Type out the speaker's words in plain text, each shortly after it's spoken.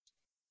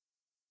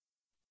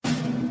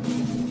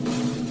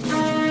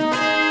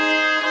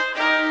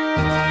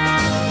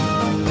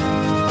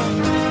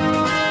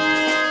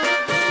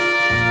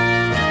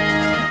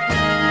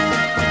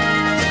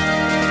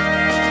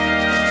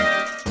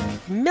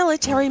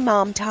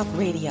Mom Talk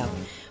Radio.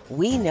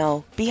 We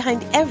know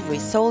behind every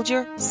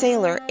soldier,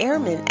 sailor,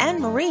 airman, and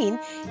Marine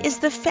is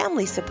the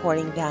family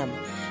supporting them.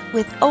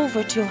 With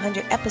over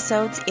 200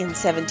 episodes in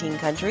 17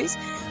 countries,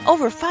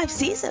 over 5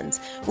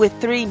 seasons, with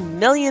 3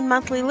 million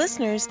monthly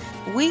listeners,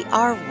 we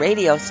are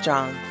Radio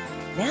Strong.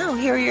 Now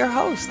here are your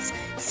hosts,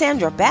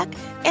 Sandra Beck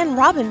and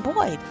Robin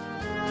Boyd.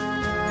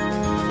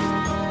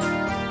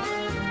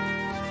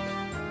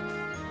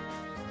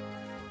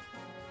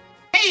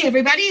 Hey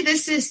everybody,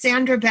 this is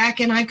Sandra Beck,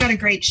 and I've got a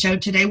great show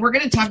today. We're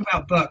going to talk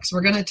about books.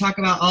 We're going to talk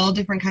about all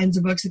different kinds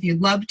of books. If you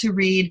love to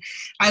read,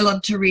 I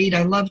love to read.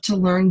 I love to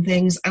learn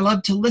things. I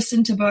love to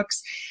listen to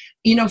books.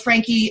 You know,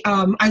 Frankie,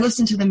 I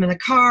listen to them in the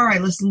car. I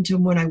listen to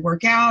them when I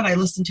work out. I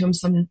listen to them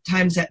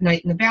sometimes at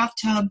night in the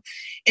bathtub.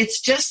 It's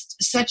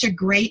just such a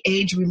great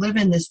age we live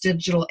in, this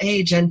digital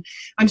age. And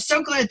I'm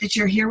so glad that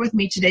you're here with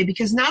me today,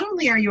 because not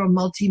only are you a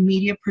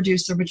multimedia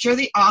producer, but you're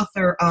the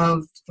author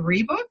of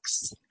 3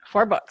 books?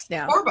 4 books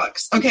now. 4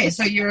 books. Okay,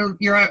 so you're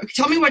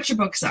tell me what your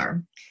books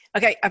are.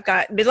 Okay, I've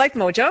got Midlife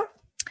Mojo,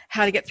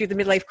 How to Get Through the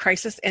Midlife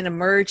Crisis and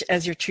Emerge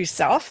as Your True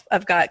Self.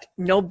 I've got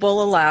No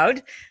Bull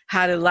Allowed,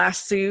 How to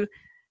Lose the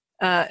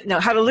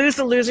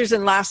Losers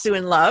and Lasso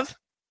in Love.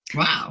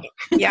 Wow.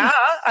 Yeah.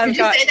 Did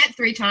you say that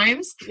 3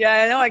 times? Yeah,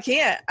 I know, I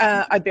can't.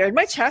 I Bared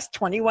My Chest,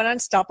 21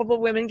 Unstoppable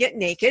Women Get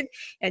Naked.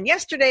 And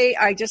yesterday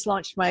I just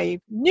launched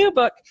my new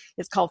book.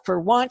 It's called For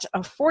Want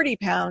of 40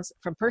 Pounds,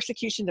 From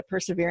Persecution to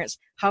Perseverance.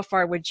 How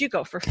Far Would You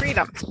Go for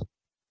Freedom?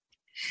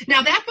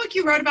 Now, that book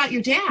you wrote about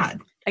your dad.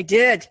 I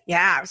did.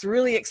 Yeah, it was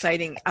really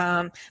exciting.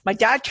 My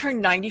dad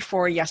turned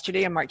 94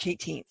 yesterday on March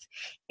 18th.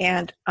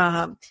 And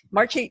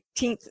March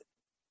 18th,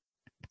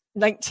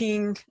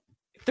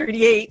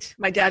 1938,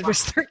 my dad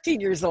was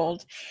 13 years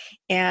old,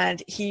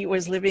 and he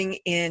was living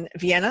in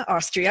Vienna,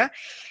 Austria.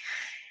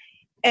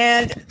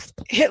 And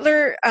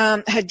Hitler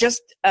had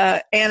just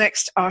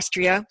annexed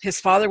Austria. His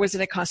father was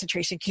in a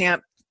concentration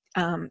camp.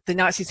 The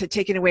Nazis had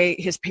taken away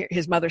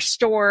his mother's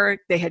store.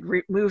 They had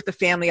removed the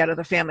family out of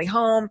the family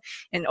home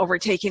and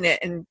overtaken it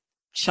and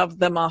shoved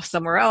them off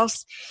somewhere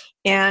else.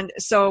 And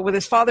so with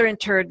his father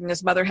interred and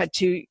his mother had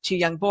two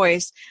young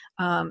boys,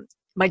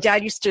 my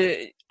dad used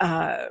to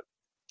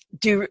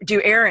do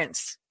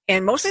errands,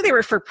 and mostly they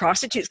were for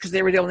prostitutes because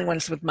they were the only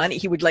ones with money.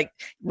 He would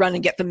run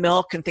and get the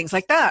milk and things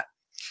like that.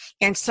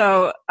 And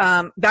so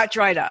that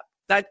dried up.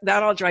 That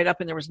all dried up,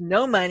 and there was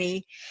no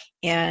money.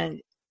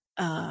 And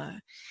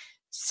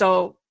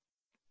so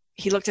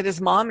he looked at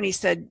his mom and he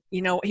said,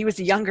 you know, he was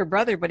the younger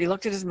brother, but he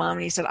looked at his mom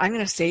and he said, I'm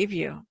going to save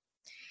you.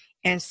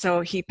 And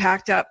so he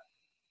packed up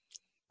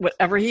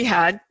whatever he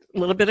had, a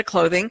little bit of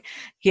clothing.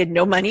 He had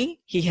no money.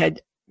 He had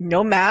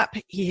no map.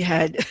 He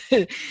had,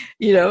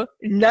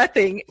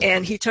 nothing.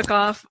 And he took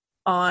off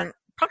on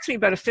approximately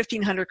about a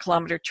 1,500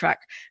 kilometer trek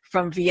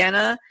from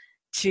Vienna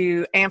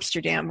to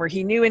Amsterdam, where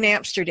he knew in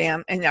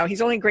Amsterdam, and now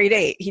he's only grade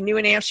 8, he knew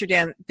in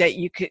Amsterdam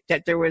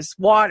that there was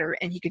water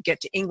and he could get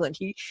to England.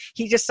 He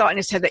just saw in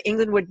his head that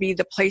England would be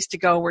the place to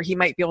go where he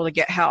might be able to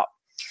get help.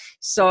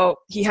 So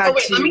he had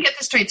let me get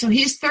this straight. So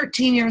he's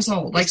 13 years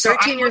old. He's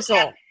 13 years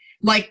old.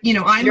 I'm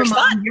Your a mom,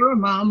 son. you're a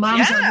mom,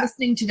 moms are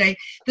listening today.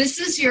 This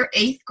is your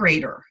 8th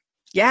grader.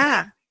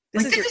 Yeah.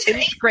 This is your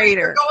 8th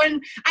grader.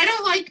 Going, I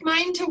don't like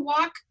mine to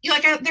walk.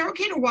 They're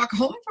okay to walk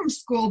home from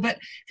school, but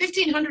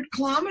 1,500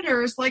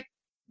 kilometers,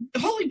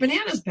 holy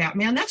bananas,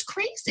 Batman, that's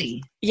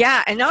crazy.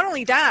 Yeah, and not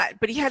only that,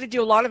 but he had to do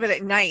a lot of it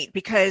at night,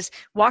 because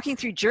walking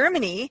through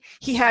Germany,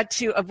 he had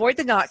to avoid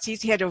the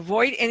Nazis. He had to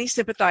avoid any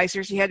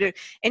sympathizers.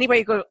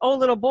 Anybody go, oh,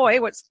 little boy,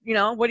 what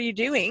are you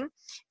doing?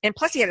 And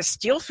plus he had to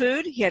steal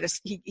food. Because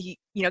he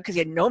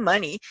had no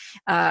money.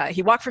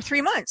 He walked for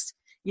 3 months.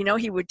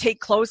 He would take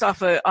clothes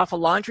off a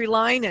laundry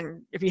line,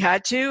 and if he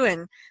had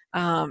to,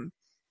 and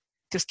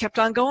just kept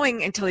on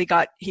going until he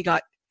got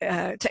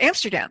to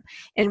Amsterdam.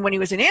 And when he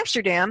was in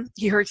Amsterdam,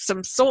 he heard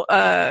some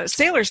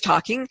sailors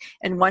talking,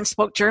 and one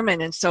spoke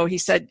German. And so he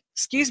said,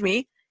 excuse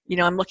me,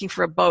 I'm looking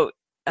for a boat.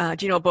 Do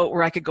you know a boat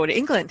where I could go to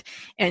England?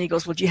 And he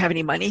goes, well, do you have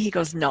any money? He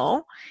goes,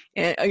 no.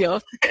 And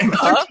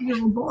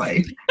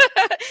boy.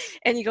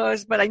 And he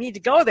goes, but I need to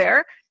go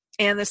there.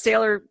 And the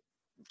sailor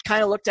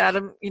kind of looked at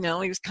him, he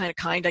was kind of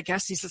kind, I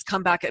guess. He says,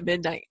 come back at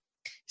midnight.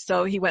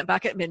 So he went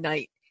back at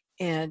midnight,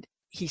 and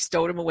he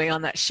stowed him away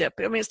on that ship.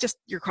 I mean, it's just,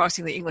 you're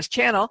crossing the English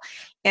Channel,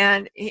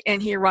 and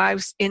he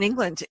arrives in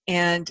England.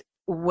 And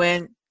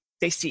when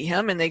they see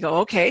him and they go,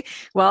 okay,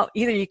 well,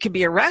 either you can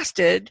be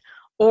arrested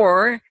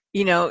or,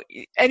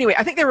 anyway,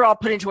 I think they were all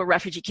put into a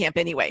refugee camp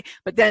anyway.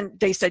 But then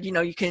they said,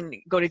 you can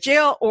go to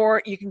jail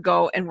or you can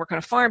go and work on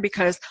a farm,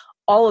 because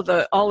all of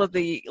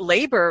the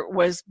labor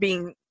was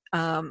being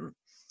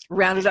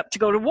rounded up to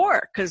go to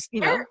war, because,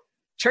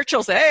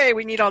 Churchill said, hey,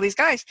 we need all these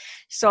guys.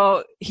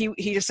 So he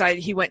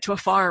decided, he went to a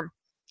farm,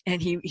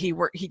 and he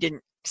worked. He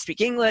didn't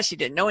speak English. He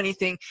didn't know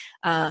anything.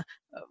 And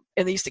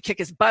they used to kick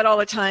his butt all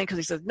the time, because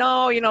he said,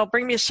 no,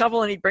 bring me a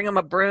shovel. And he'd bring him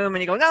a broom,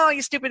 and he'd go, no,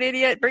 you stupid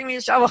idiot, bring me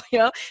a shovel,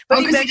 But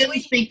because he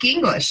didn't speak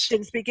English.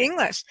 Didn't speak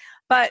English.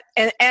 But,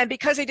 and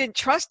because they didn't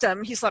trust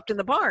him, he slept in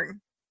the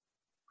barn.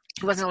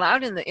 He wasn't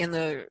allowed in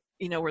the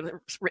where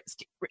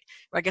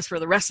I guess where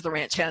the rest of the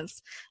ranch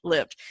hands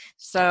lived.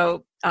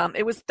 So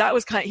that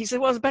was kind of, he said,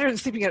 well, it was better than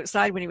sleeping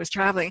outside when he was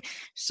traveling.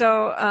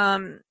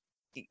 So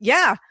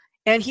yeah,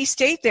 and he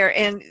stayed there,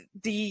 and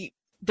a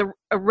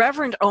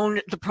reverend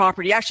owned the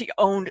property, actually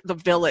owned the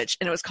village,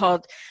 and it was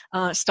called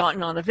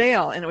Staunton on the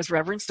Vale, and it was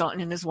Reverend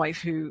Staunton and his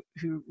wife who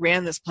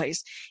ran this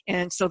place.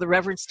 And so the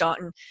Reverend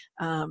Staunton,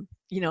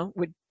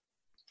 would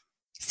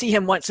see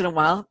him once in a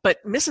while, but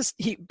Mrs.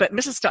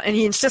 Staunton, and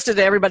he insisted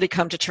that everybody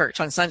come to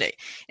church on Sunday.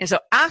 And so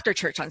after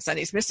church on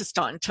Sundays, Mrs.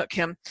 Staunton took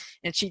him,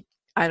 and she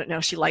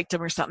liked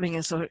him or something.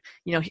 And so,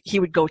 he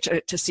would go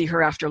to see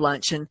her after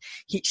lunch, and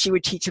she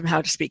would teach him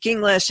how to speak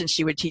English, and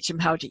she would teach him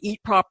how to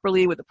eat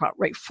properly with the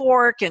right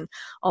fork and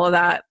all of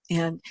that.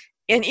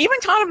 And even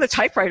taught him the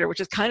typewriter, which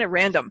is kind of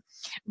random.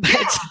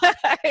 But,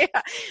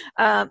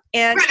 and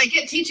right, I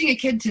get teaching a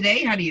kid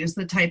today how to use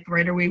the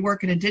typewriter. We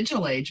work in a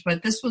digital age,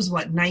 but this was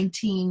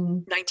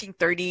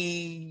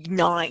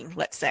 1939,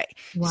 let's say.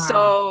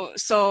 Wow.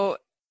 So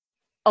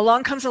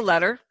along comes a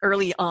letter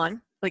early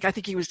on. Like, I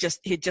think he'd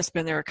just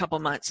been there a couple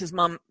months. His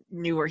mom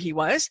knew where he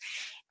was.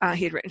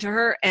 He had written to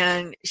her,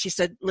 and she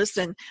said,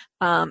 listen,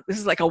 this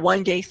is like a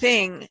one-day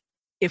thing.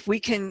 If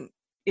we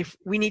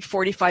need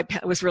 45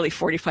 pounds, it was really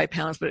 45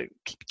 pounds, but it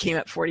came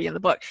at 40 in the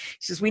book.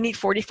 She says, we need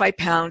 45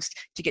 pounds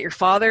to get your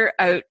father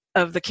out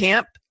of the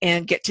camp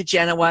and get to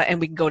Genoa, and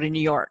we can go to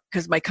New York,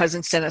 because my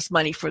cousin sent us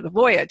money for the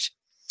voyage.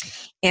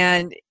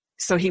 And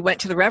so he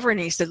went to the Reverend,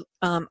 and he said,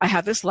 I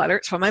have this letter.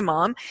 It's from my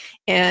mom,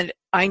 and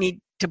I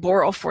need to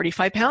borrow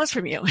 45 pounds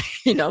from you.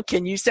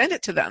 Can you send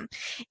it to them?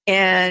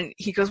 And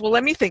he goes, well,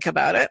 let me think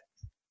about it.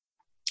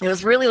 It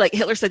was really like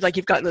Hitler said, like,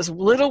 you've got this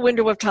little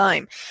window of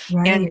time.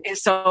 Right. And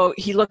so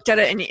he looked at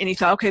it, and he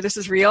thought, okay, this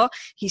is real.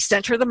 He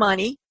sent her the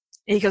money,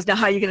 and he goes, now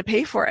how are you going to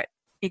pay for it?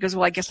 He goes,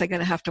 well, I guess I'm going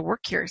to have to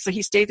work here. So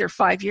he stayed there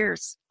 5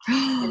 years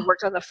and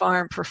worked on the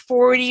farm for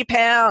 40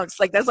 pounds.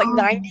 Like, that's like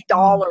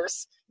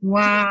 $90.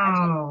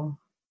 Wow.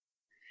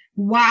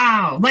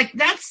 Like,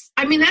 that's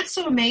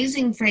so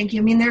amazing, Frankie.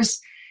 I mean, there's,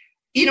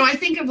 I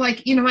think of,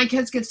 like, my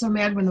kids get so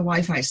mad when the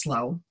Wi-Fi's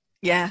slow.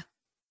 Yeah.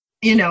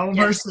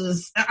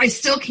 Versus, I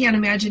still can't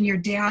imagine your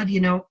dad,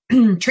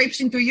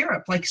 traipsing through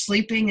Europe, like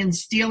sleeping and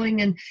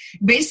stealing and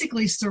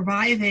basically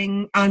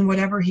surviving on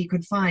whatever he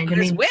could find.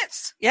 His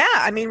wits. Yeah.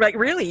 I mean, like,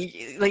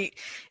 really, like,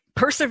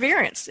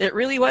 perseverance. It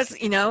really was,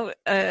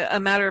 a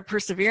matter of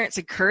perseverance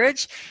and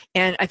courage.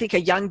 And I think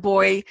a young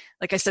boy,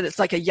 like I said, it's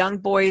like a young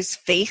boy's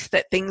faith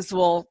that things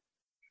will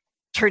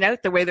turn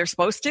out the way they're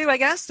supposed to, I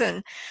guess.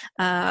 And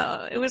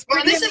it was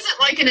well, this isn't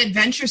like an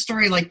adventure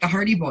story like the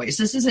Hardy Boys.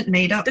 This isn't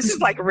made up. This is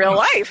like real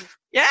life.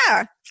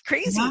 Yeah, it's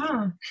crazy.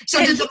 Yeah. So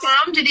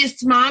did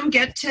his mom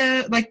get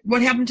to, like,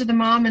 what happened to the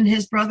mom and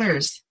his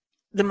brothers?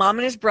 The mom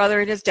and his brother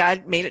and his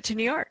dad made it to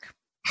New York.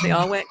 They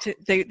all went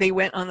they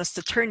went on the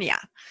Saturnia,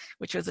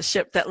 which was a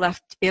ship that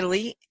left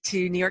Italy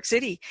to New York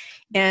City.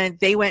 And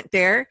they went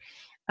there.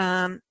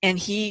 And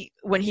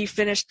when he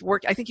finished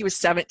work, I think he was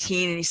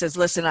 17, and he says,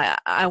 listen,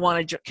 I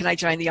want to, can I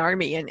join the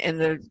army? And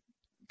the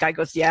guy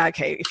goes, yeah,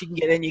 okay, if you can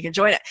get in, you can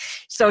join it.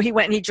 So he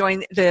went and he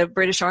joined the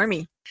British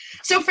Army.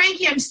 So,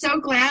 Frankie, I'm so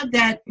glad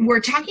that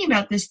we're talking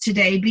about this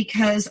today,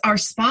 because our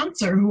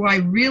sponsor, who I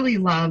really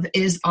love,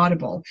 is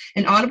Audible.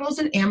 And Audible is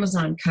an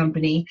Amazon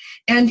company.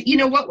 And,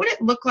 what would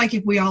it look like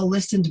if we all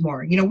listened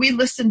more? We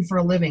listen for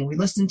a living. We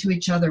listen to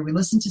each other. We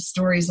listen to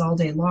stories all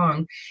day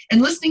long.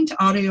 And listening to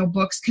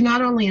audiobooks can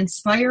not only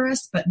inspire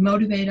us, but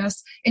motivate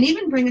us and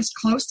even bring us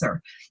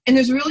closer. And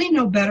there's really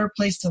no better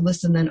place to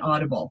listen than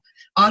Audible.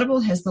 Audible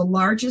has the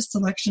largest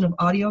selection of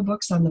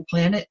audiobooks on the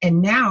planet, and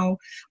now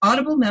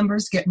Audible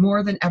members get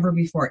more than ever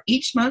before.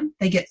 Each month,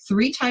 they get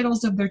 3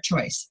 titles of their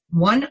choice: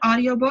 1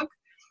 audiobook,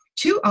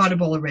 2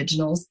 Audible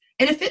originals,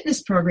 and a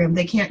fitness program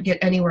they can't get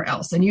anywhere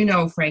else. And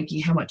Frankie,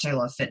 how much I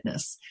love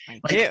fitness. I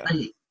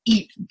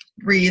eat,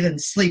 breathe,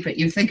 and sleep it.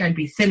 You'd think I'd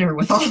be thinner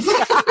with all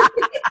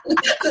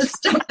the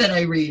stuff that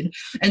I read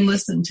and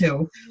listen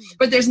to.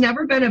 But there's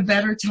never been a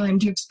better time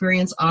to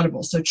experience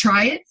Audible. So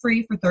try it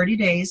free for 30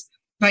 days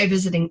by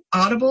visiting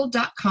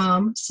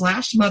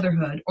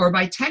audible.com/motherhood or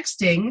by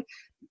texting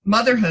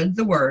motherhood,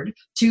 the word,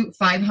 to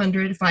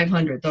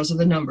 500-500. Those are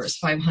the numbers,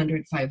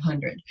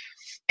 500-500.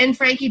 And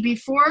Frankie,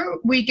 before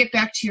we get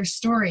back to your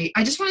story,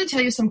 I just want to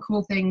tell you some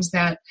cool things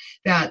that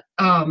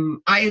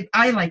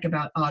I like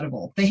about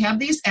Audible. They have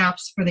these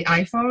apps for the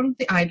iPhone,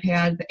 the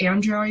iPad, the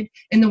Android,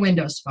 and the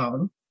Windows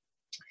Phone.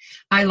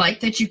 I like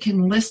that you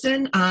can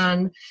listen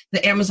on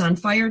the Amazon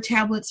Fire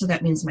tablet, so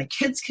that means my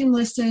kids can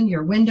listen,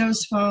 your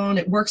Windows Phone.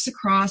 It works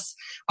across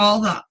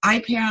all the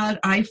iPad,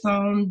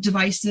 iPhone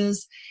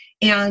devices.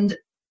 And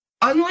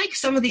unlike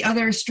some of the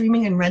other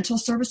streaming and rental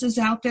services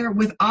out there,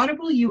 with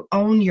Audible, you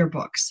own your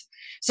books.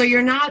 So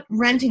you're not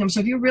renting them. So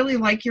if you really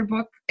like your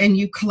book and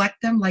you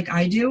collect them like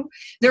I do,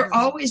 they're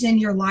always in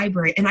your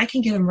library, and I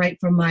can get them right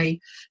from my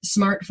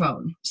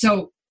smartphone.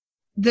 So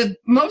the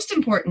most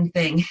important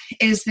thing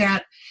is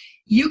that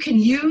you can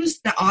use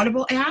the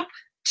Audible app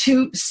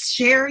to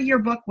share your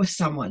book with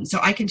someone. So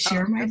I can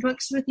share my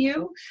books with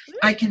you.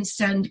 I can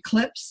send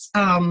clips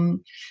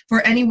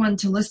for anyone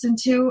to listen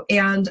to.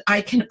 And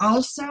I can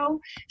also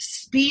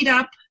speed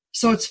up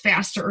so it's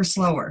faster or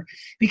slower.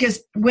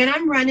 Because when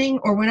I'm running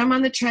or when I'm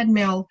on the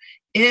treadmill,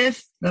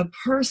 if the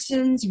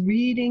person's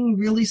reading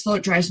really slow,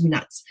 it drives me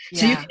nuts.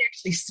 So you can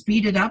actually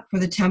speed it up for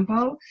the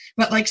tempo.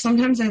 But like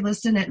sometimes I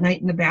listen at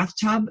night in the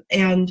bathtub,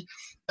 and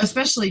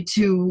especially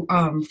to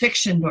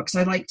fiction books,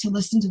 I like to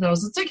listen to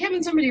those. It's like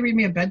having somebody read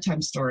me a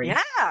bedtime story.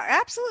 Yeah,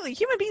 absolutely.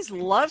 Human beings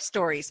love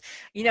stories.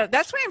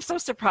 That's why I'm so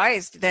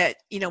surprised that,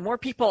 more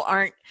people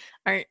aren't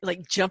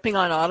like jumping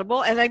on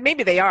Audible. And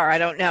maybe they are, I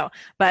don't know.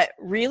 But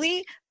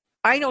really,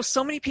 I know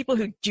so many people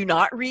who do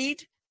not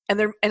read,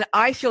 and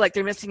I feel like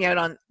they're missing out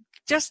on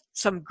just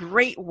some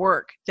great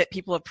work that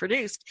people have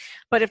produced.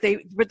 But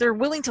they're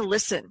willing to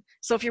listen.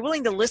 So if you're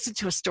willing to listen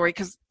to a story,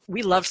 because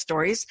we love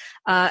stories,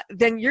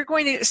 then you're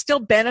going to still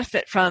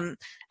benefit from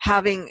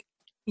having,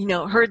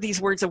 heard these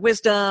words of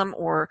wisdom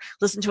or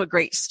listened to a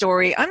great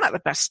story. I'm not the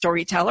best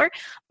storyteller,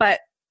 but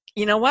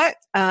you know what?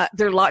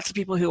 There are lots of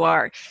people who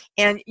are.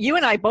 And you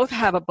and I both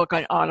have a book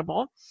on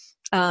Audible.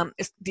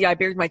 It's the I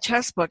Buried My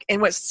Chest book.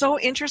 And what's so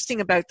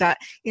interesting about that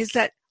is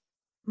that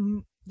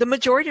the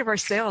majority of our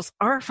sales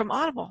are from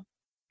Audible.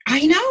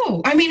 I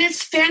know. I mean,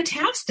 it's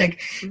fantastic.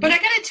 Mm-hmm. But I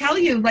got to tell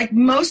you, like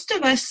most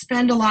of us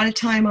spend a lot of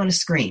time on a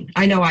screen.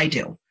 I know I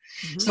do.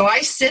 Mm-hmm. So I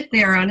sit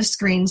there on a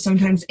screen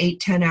sometimes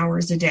 8-10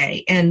 hours a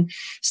day. And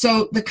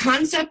so the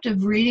concept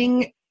of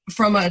reading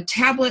from a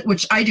tablet,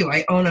 which I do,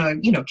 I own a,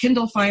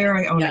 Kindle Fire,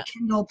 I own a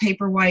Kindle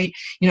Paperwhite,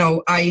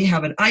 I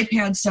have an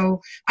iPad, so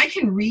I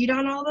can read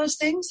on all those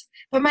things,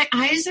 but my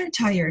eyes are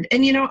tired.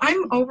 And,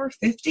 I'm over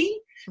 50.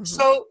 Mm-hmm.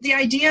 So the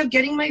idea of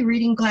getting my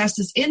reading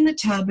glasses in the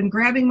tub and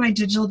grabbing my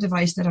digital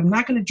device that I'm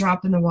not going to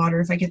drop in the water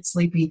if I get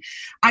sleepy,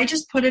 I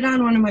just put it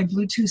on one of my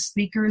Bluetooth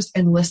speakers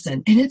and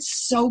listen. And it's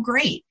so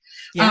great.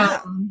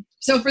 Yeah.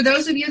 So for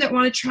those of you that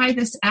want to try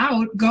this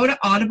out, go to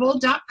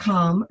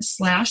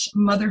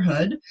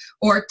audible.com/motherhood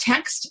or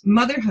text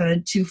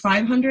motherhood to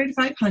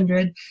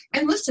 500-500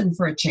 and listen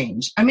for a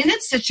change. I mean,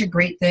 it's such a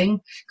great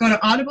thing. Go to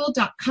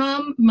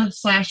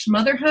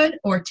audible.com/motherhood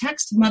or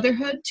text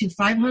motherhood to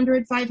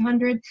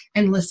 500-500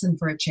 and listen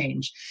for a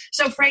change.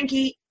 So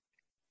Frankie,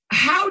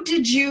 how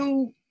did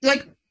you,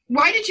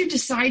 why did you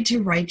decide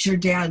to write your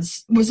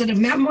dad's? Was it a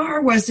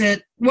memoir? What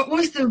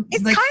was the?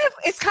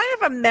 It's kind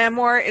of a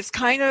memoir. It's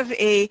kind of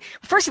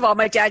first of all,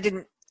 my dad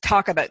didn't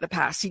talk about the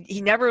past.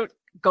 He never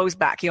goes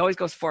back. He always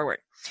goes forward.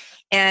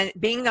 And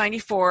being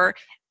 94,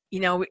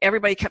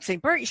 everybody kept saying,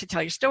 Bert, you should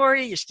tell your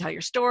story. You should tell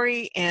your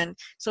story. And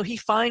so he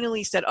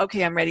finally said,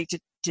 okay, I'm ready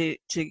to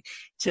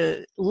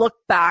look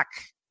back,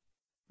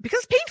 because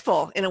it's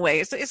painful in a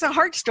way. It's a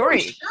hard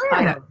story. Oh,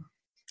 sure.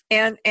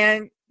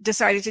 And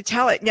decided to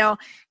tell it. Now,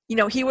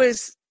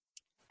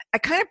 I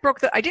kind of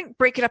I didn't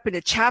break it up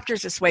into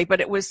chapters this way, but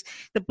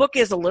the book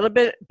is a little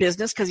bit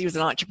business because he was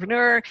an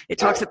entrepreneur. It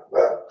talks about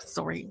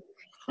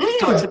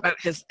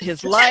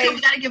his life.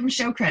 We got to give him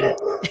show credit.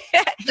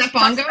 Is that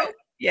Bongo?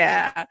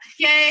 Yeah.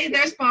 Yay,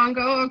 there's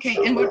Bongo. Okay,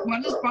 and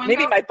what is Bongo?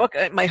 Maybe my book,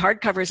 my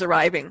hardcover is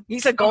arriving.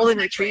 He's a golden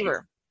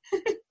retriever.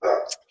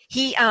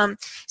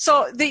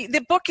 So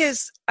the book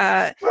is,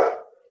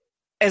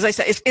 as I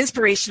said, it's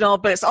inspirational,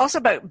 but it's also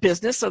about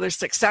business. So there's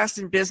success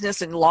in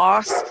business and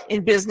loss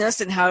in business,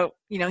 and how,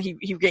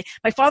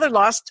 my father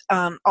lost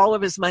all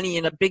of his money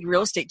in a big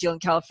real estate deal in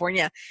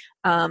California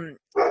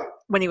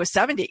when he was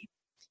 70.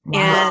 Wow.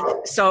 And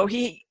so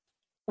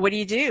what do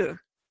you do?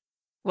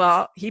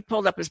 Well, he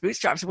pulled up his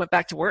bootstraps and went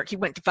back to work. He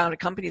went to found a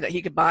company that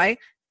he could buy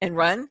and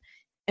run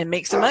and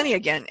make some money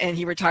again. And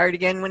he retired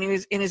again when he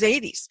was in his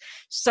 80s.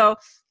 So,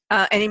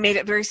 and he made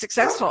it very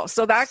successful.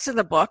 So that's in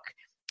the book.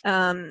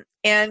 And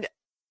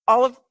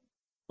a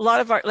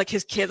lot of our,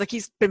 his kid,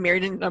 he's been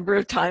married a number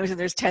of times, and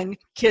there's 10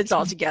 kids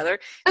altogether,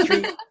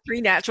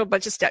 three natural,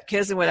 bunch of step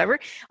kids and whatever.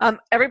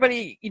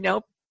 Everybody,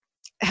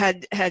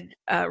 had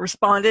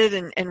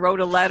responded and wrote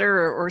a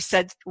letter or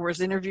said,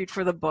 was interviewed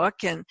for the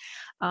book. And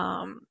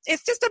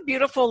it's just a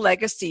beautiful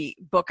legacy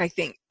book, I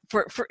think,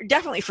 for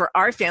definitely for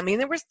our family.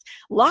 And there was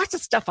lots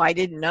of stuff I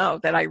didn't know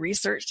that I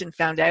researched and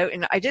found out.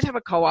 And I did have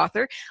a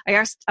co-author. I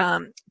asked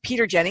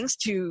Peter Jennings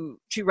to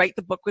write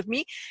the book with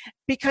me,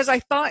 because I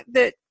thought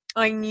that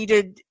I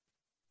needed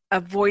a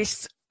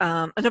voice,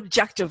 an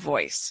objective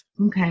voice.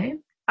 Okay.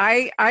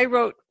 I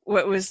wrote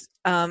what was,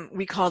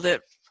 we called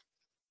it,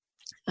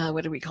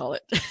 what do we call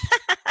it?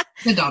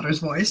 The daughter's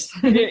voice.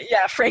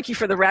 Yeah, Frankie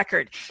for the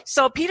record.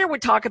 So Peter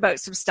would talk about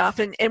some stuff,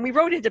 and we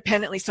wrote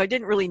independently, so I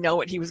didn't really know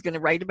what he was going to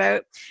write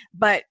about.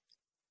 But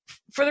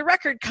for the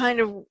record kind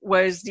of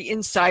was the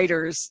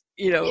insider's,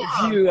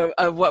 view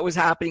of what was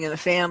happening in the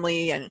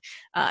family. And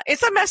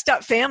it's a messed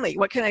up family.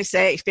 What can I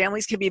say?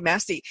 Families can be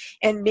messy.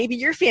 And maybe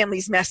your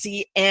family's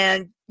messy,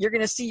 and you're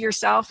going to see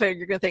yourself and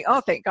you're going to think,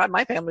 oh, thank God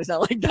my family's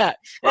not like that.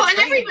 Well, and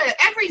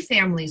every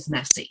family's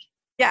messy.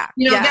 Yeah.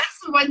 That's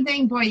the one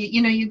thing, boy,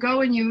 you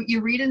go and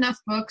you read enough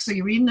books, or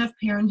you read enough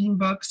parenting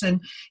books,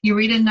 and you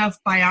read enough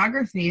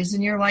biographies,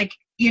 and you're like,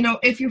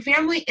 if your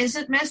family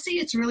isn't messy,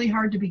 it's really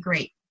hard to be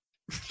great.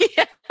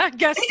 Yeah, I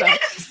guess so.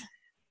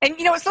 And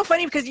it's so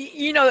funny because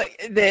you know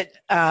that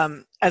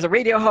as a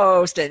radio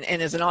host and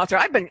as an author,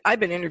 I've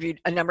been interviewed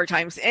a number of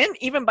times, and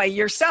even by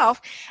yourself.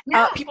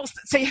 Yeah. People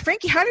say,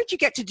 Frankie, how did you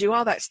get to do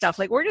all that stuff?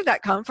 Like, where did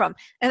that come from?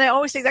 And I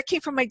always say that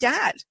came from my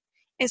dad.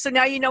 And so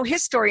now you know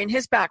his story and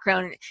his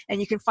background, and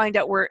you can find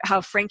out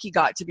how Frankie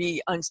got to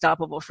be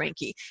unstoppable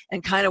Frankie,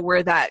 and kind of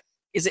where that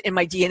is in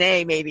my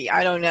DNA. Maybe,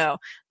 I don't know,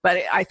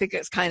 but I think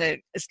it's kind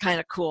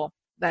of cool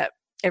that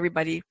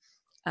everybody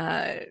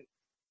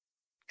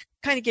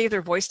kind of gave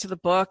their voice to the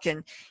book,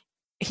 and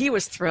he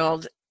was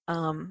thrilled.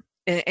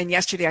 And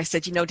yesterday I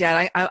said,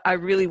 Dad, I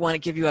really want to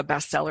give you a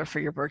bestseller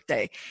for your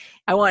birthday.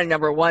 I want a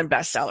number 1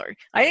 bestseller.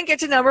 I didn't get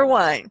to number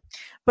 1,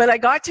 but I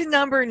got to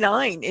number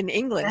 9 in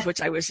England,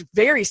 which I was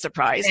very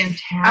surprised.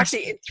 Fantastic.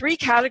 Actually, in 3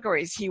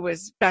 categories, he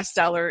was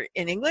bestseller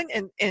in England,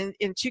 and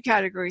in 2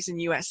 categories in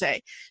USA.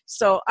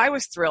 So I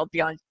was thrilled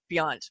beyond.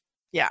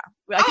 Yeah.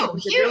 I think we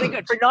did really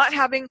good for not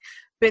having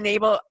been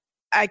able.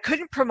 I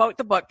couldn't promote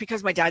the book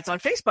because my dad's on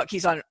Facebook.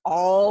 He's on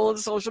all of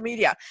the social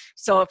media.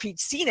 So if he'd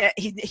seen it,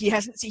 he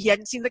hadn't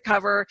seen the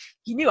cover.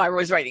 He knew I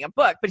was writing a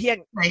book, but he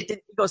didn't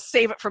go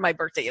save it for my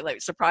birthday.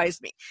 It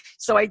surprised me.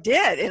 So I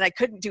did, and I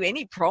couldn't do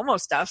any promo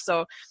stuff.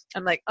 So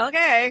I'm like,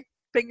 okay,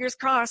 fingers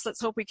crossed. Let's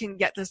hope we can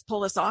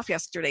pull this off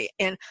yesterday.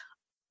 And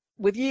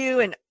with you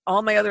and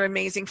all my other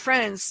amazing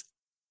friends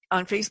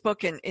on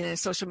Facebook and in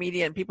social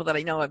media and people that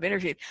I know I've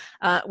interviewed,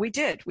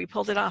 we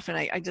pulled it off. And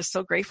I'm just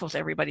so grateful to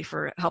everybody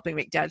for helping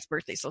make Dad's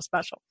birthday so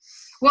special.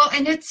 Well,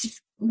 and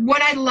it's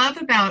what I love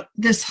about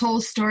this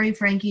whole story,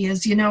 Frankie,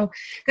 is,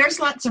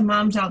 there's lots of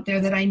moms out there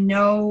that I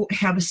know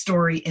have a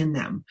story in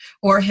them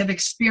or have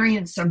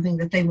experienced something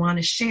that they want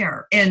to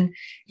share. And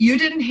you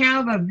didn't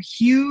have a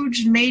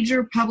huge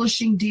major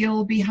publishing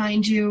deal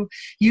behind you.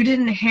 You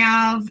didn't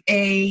have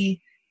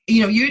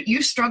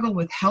you struggle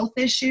with health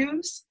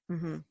issues.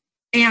 Mm-hmm.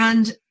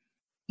 And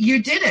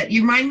you did it.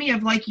 You remind me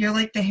of you're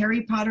like the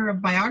Harry Potter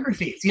of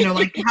biographies,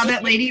 like how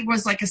that lady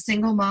was like a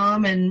single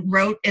mom and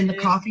wrote in the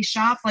coffee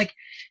shop. Like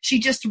she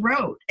just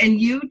wrote,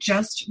 and you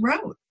just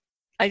wrote.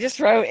 I just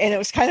wrote, and it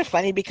was kind of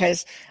funny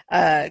because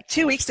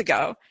 2 weeks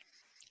ago,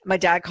 my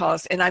dad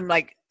calls, and I'm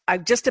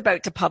just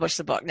about to publish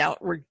the book. Now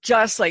we're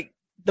just like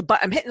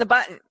I'm hitting the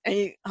button,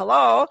 and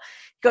hello,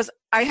 he goes,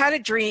 I had a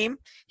dream.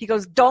 He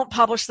goes, don't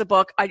publish the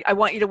book. I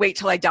want you to wait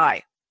till I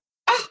die.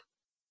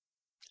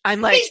 I'm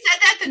like, he said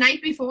that the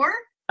night before?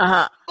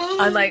 Uh-huh. Oh.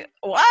 I'm like,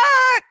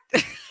 what?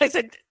 I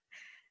said,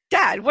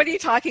 Dad, what are you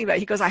talking about?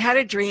 He goes, I had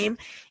a dream,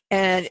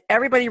 and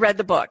everybody read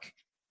the book,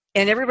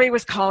 and everybody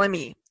was calling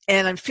me,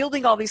 and I'm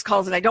fielding all these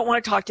calls, and I don't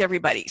want to talk to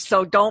everybody,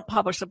 so don't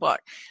publish the book.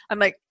 I'm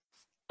like,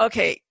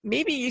 okay,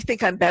 maybe you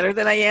think I'm better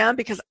than I am,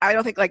 because I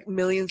don't think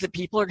millions of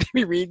people are going to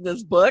be reading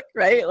this book,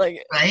 right?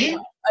 Right?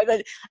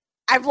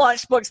 I've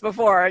launched books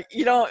before.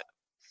 We don't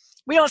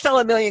sell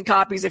 1 million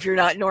copies if you're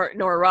not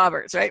Nora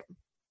Roberts, right?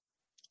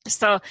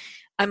 So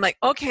I'm like,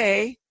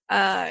 okay,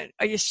 are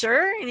you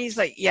sure? And he's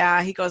like,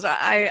 yeah. He goes,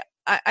 I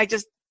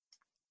just,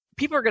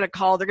 people are going to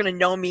call, they're going to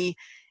know me.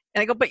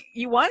 And I go, but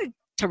you wanted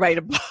to write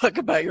a book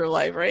about your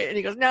life, right? And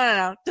he goes,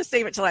 no, just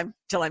save it till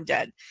I'm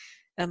dead.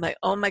 And I'm like,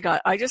 oh my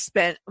God, I just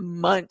spent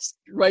months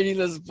writing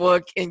this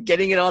book and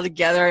getting it all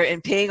together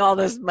and paying all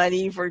this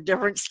money for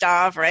different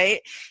stuff, right?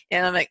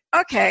 And I'm like,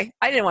 okay,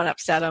 I didn't want to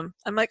upset him.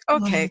 I'm like,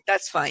 okay,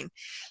 that's fine.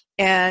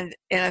 And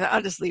I thought,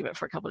 I'll just leave it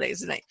for a couple of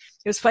days. And it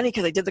was funny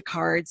because I did the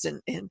cards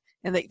and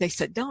they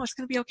said, no, it's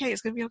going to be okay.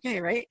 It's going to be okay.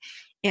 Right.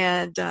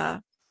 And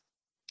about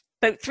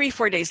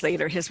 3-4 days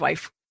later, his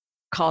wife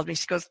called me.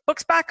 She goes,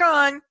 book's back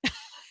on.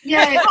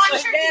 Yeah. Well, I'm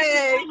sure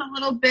you a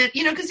little bit,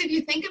 because if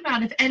you think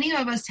about if any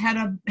of us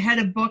had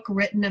a book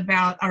written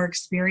about our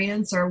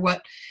experience or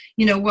what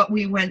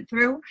we went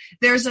through,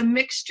 there's a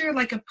mixture,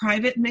 like a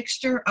private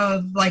mixture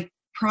of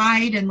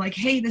pride and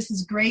hey, this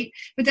is great,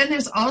 but then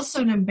there's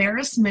also an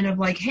embarrassment of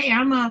hey,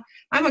 I'm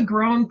a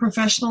grown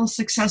professional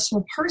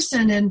successful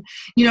person, and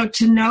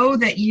to know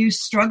that you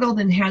struggled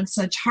and had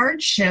such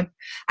hardship,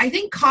 I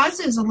think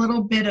causes a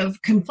little bit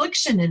of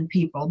confliction in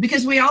people,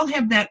 because we all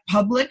have that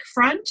public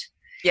front.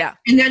 Yeah.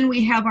 And then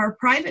we have our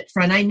private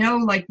front. I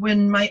know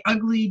when my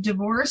ugly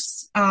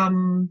divorce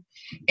and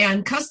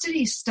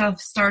custody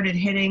stuff started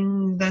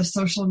hitting the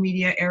social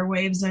media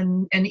airwaves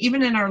and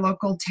even in our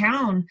local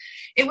town,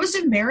 it was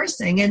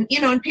embarrassing. And,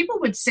 and people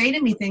would say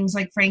to me things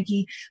like,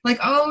 Frankie,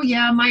 oh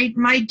yeah,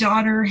 my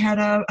daughter had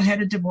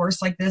a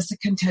divorce like this, a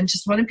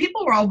contentious one. And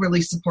people were all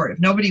really supportive.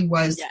 Nobody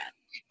was. Yeah.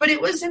 But it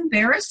was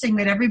embarrassing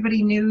that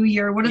everybody knew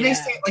what do they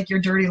say? Your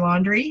dirty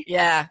laundry?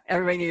 Yeah,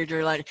 everybody knew your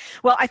dirty laundry.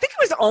 Well, I think it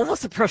was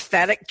almost a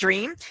prophetic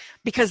dream,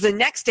 because the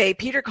next day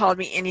Peter called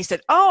me and he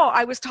said, oh,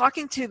 I was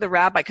talking to the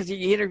rabbi, because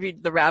he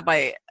interviewed the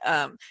rabbi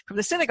from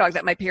the synagogue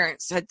that my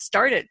parents had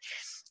started.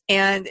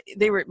 And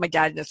my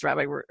dad and this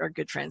rabbi are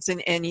good friends.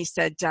 And he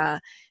said,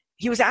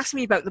 he was asking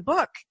me about the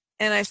book.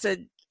 And I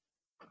said,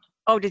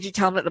 oh, did you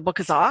tell him that the book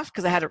is off?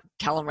 Because I had to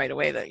tell him right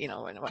away that,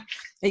 and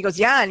he goes,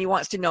 yeah. And he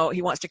wants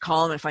to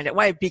call him and find out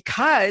why,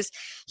 because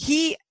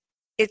he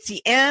it's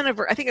the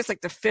anniversary. I think it's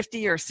like the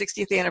 50th or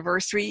 60th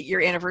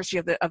year anniversary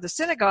of the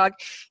synagogue,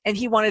 and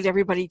he wanted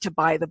everybody to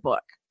buy the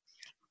book.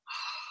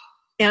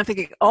 And I'm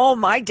thinking, oh,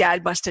 my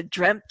dad must have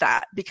dreamt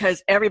that,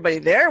 because everybody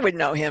there would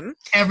know him.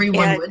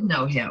 Everyone would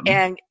know him.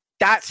 And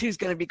that's who's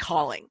going to be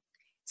calling.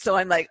 So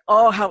I'm like,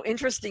 oh, how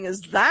interesting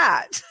is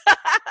that?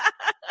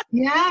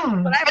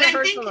 Yeah. But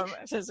I think,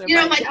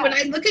 when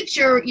I look at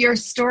your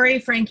story,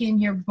 Frankie, in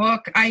your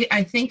book,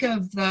 I think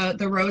of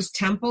the Rose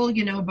Temple,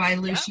 by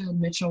Lucia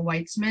Mitchell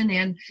Weitzman,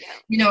 and,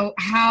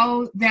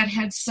 how that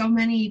had so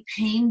many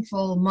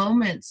painful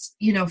moments,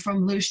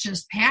 from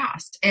Lucia's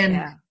past.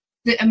 And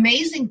the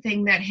amazing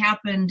thing that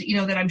happened,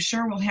 that I'm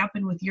sure will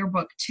happen with your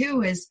book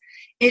too, is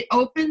it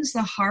opens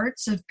the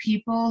hearts of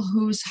people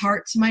whose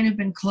hearts might have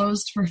been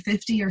closed for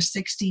 50 or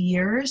 60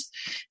 years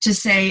to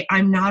say,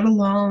 I'm not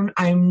alone.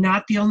 I'm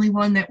not the only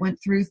one that went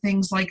through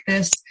things like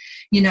this,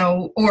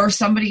 or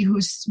somebody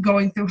who's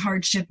going through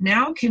hardship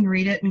now can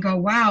read it and go,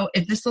 wow,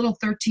 if this little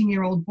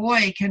 13-year-old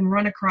boy can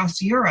run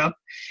across Europe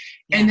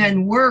and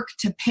then work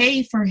to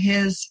pay for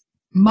his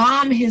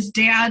mom, his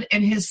dad,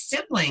 and his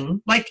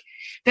sibling, like,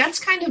 that's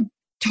kind of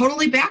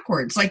totally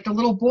backwards. Like, the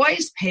little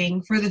boy's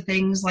paying for the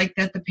things like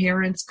that the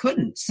parents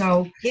couldn't.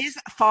 So his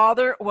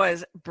father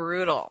was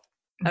brutal.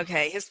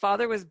 Okay. His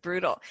father was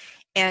brutal.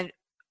 And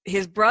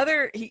his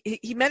brother,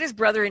 he met his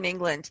brother in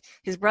England.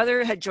 His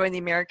brother had joined the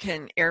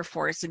American Air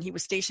Force, and he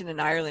was stationed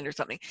in Ireland or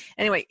something.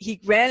 Anyway, he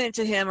ran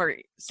into him, or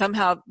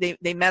somehow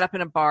they met up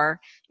in a bar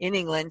in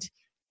England,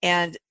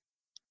 and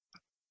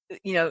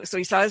so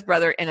he saw his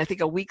brother, and I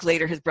think a week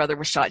later his brother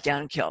was shot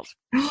down and killed.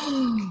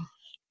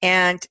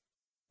 And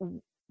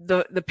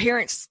the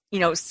parents,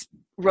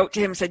 wrote to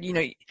him and said,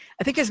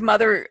 I think his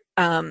mother,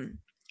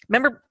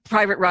 remember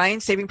Private Ryan,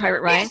 Saving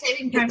Private Ryan? Yeah,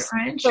 Saving Private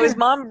Ryan, sure. So his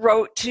mom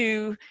wrote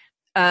to,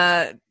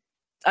 I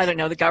don't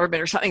know, the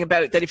government or something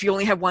about that if you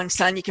only have one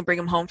son, you can bring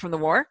him home from the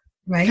war,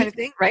 right? Kind of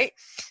thing, right?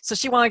 So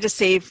she wanted to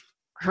save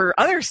her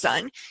other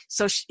son,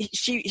 so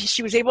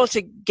she was able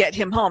to get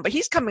him home, but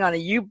he's coming on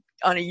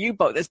a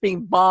U-boat that's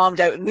being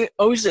bombed out in the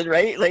ocean,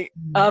 right? Like,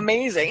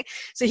 amazing.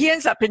 So he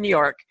ends up in New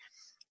York,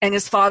 and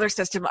his father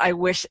says to him, I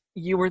wish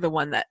you were the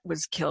one that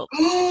was killed.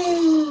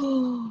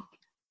 I'm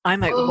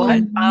like,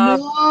 what?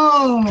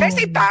 No. Can I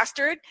say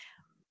bastard?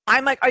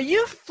 I'm like, are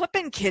you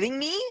flipping kidding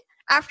me?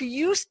 After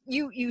you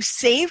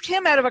saved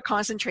him out of a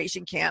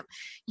concentration camp,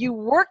 you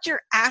worked your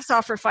ass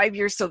off for 5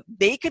 years so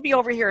they could be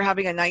over here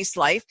having a nice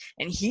life,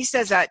 and he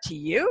says that to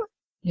you?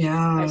 Yeah.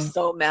 I'm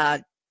so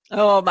mad.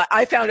 Oh my!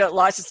 I found out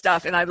lots of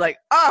stuff, and I'm like,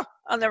 oh,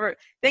 I'll never.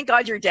 Thank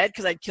God you're dead,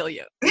 because I'd kill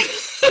you.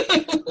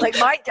 Like,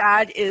 my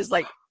dad is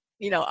like,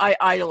 I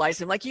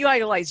idolize him. Like, you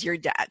idolize your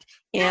dad,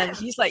 and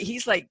he's like,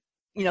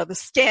 the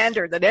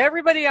standard that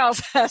everybody else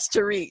has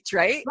to reach,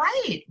 right?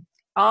 Right.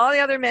 All the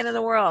other men in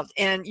the world,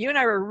 and you and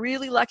I were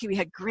really lucky. We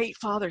had great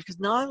fathers, because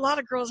not a lot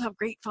of girls have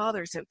great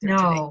fathers out there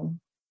today. No.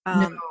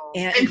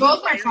 And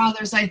both our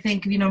fathers, I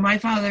think, my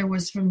father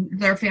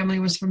their family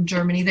was from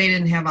Germany. They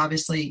didn't have,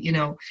 obviously,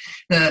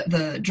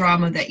 the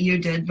drama that you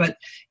did, but,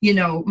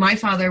 my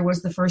father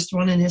was the first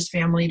one in his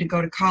family to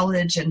go to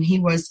college, and he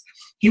was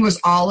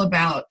all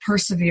about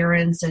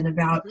perseverance and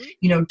about,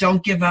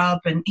 don't give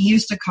up. And he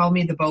used to call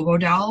me the Bobo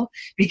doll,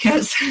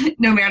 because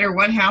no matter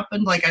what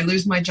happened, like, I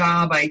lose my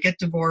job, I get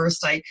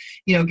divorced, I,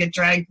 get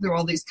dragged through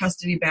all these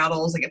custody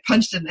battles, I get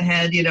punched in the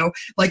head,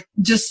 like,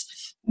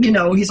 just,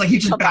 he's like, you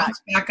just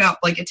bounce back up.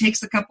 Like, it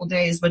takes a couple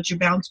days, but you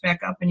bounce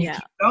back up and you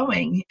keep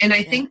going. And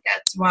I think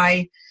that's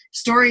why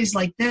stories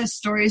like this,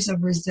 stories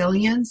of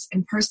resilience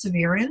and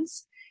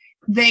perseverance,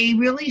 they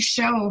really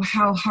show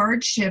how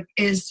hardship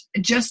is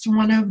just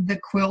one of the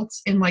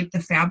quilts in, like, the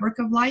fabric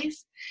of life.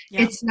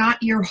 Yeah. It's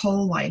not your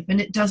whole life,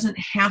 and it doesn't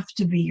have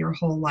to be your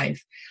whole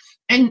life.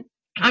 And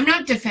I'm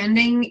not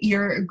defending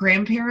your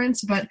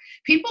grandparents, but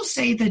people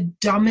say the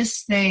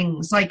dumbest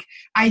things. Like,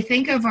 I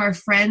think of our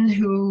friend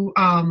who,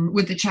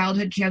 with the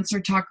Childhood Cancer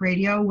Talk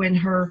Radio, when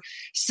her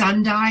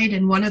son died,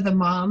 and one of the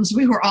moms,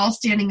 we were all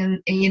standing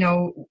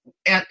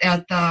at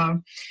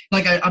the,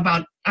 like,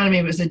 about, I don't know,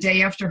 it was the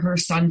day after her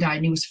son died,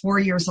 and he was 4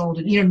 years old,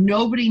 and,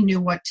 nobody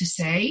knew what to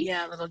say.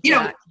 Yeah, little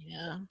Jack.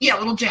 Yeah,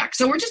 little Jack.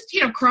 So we're just,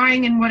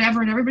 crying and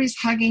whatever, and everybody's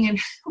hugging,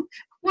 and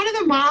one of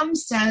the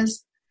moms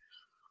says,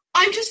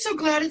 I'm just so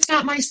glad it's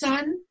not my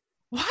son.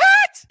 What?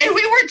 And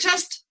we were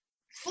just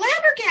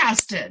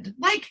flabbergasted,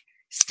 like,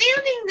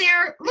 standing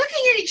there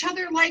looking at each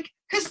other, like,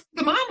 because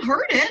the mom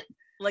heard it.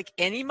 Like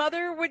any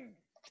mother would.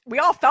 We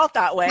all felt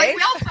that way. Like,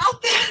 we all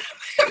felt that.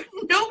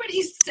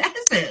 Nobody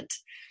says it.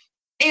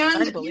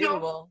 And,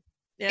 unbelievable.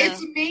 It's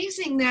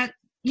amazing that,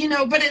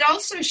 but it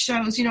also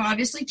shows,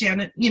 obviously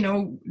Janet,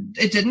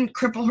 it didn't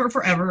cripple her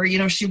forever.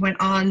 She went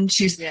on,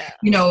 she's,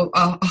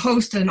 a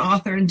host and an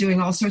author and doing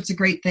all sorts of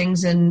great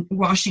things in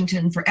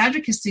Washington for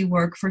advocacy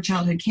work for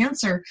childhood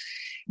cancer.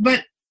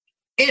 But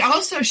it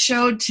also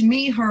showed to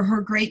me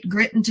her great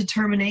grit and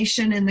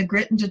determination, and the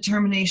grit and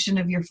determination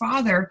of your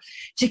father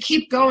to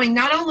keep going,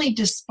 not only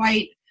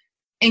despite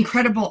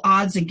incredible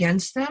odds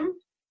against them,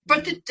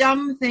 but the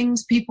dumb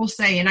things people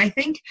say. And I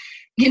think,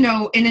 in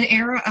an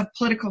era of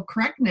political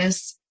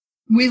correctness,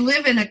 we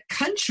live in a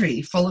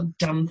country full of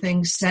dumb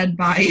things said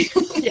by any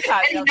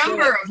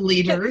number of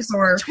leaders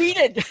or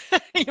tweeted.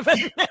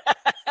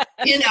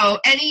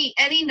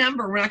 any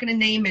number. We're not going to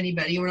name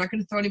anybody. We're not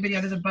going to throw anybody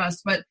under the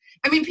bus. But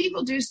I mean,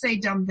 people do say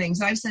dumb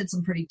things. I've said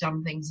some pretty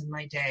dumb things in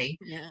my day.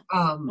 Yeah.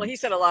 Well, he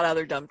said a lot of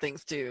other dumb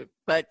things too.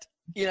 But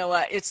you know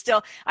what? It's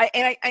still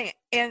I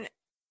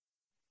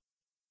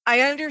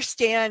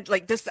understand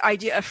like this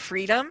idea of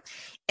freedom,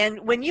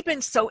 and when you've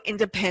been so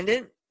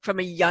independent from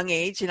a young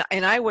age,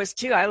 and I was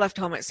too. I left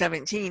home at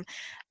 17.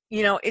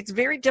 It's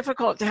very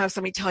difficult to have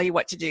somebody tell you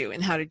what to do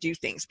and how to do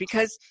things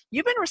because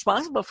you've been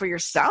responsible for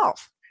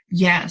yourself.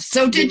 Yes.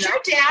 So did your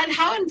dad,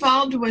 how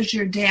involved was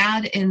your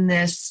dad in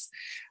this,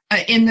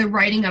 in the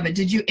writing of it?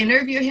 Did you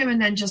interview him and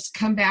then just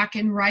come back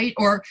and write,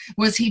 or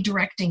was he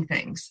directing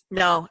things?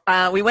 No,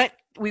 we went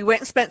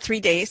and spent 3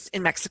 days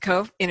in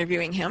Mexico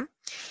interviewing him.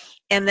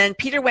 And then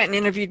Peter went and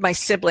interviewed my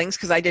siblings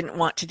because I didn't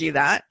want to do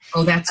that.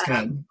 Oh, that's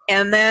good.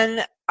 And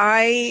then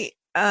as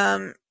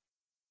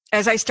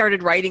I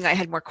started writing, I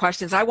had more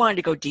questions. I wanted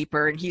to go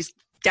deeper, and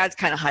Dad's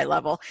kind of high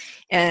level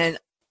and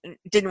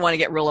didn't want to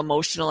get real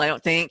emotional, I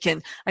don't think.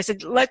 And I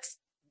said,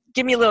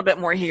 give me a little bit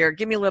more here.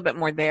 Give me a little bit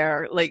more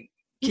there. Like,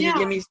 can you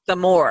give me some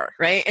more?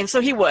 Right. And so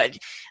he would,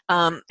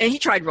 and he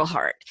tried real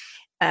hard.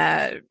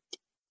 I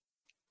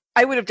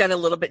would have done a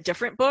little bit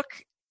different book.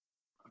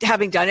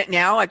 Having done it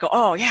now, I go,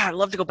 oh yeah, I'd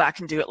love to go back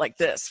and do it like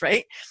this.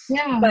 Right.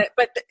 Yeah.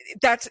 But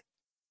that's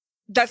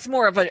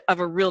more of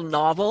a real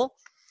novel,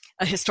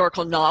 a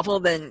historical novel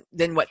than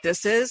what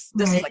this is.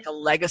 This is like a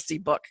legacy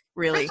book,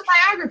 really. It's a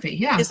biography,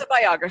 yeah. It's a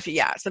biography,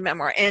 yeah. It's a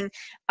memoir. And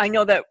I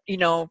know that,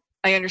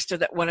 I understood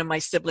that one of my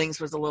siblings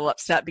was a little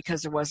upset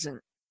because there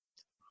wasn't,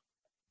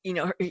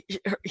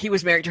 he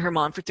was married to her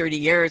mom for 30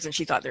 years and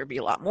she thought there'd be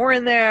a lot more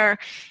in there.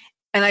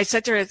 And I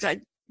said to her,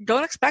 I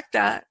don't expect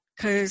that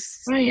because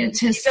it's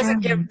his story.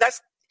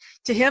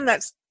 To him,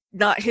 that's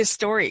not his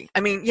story. I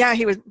mean, yeah,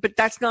 but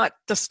that's not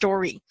the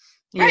story.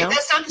 Right,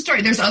 that's not the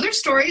story. There's other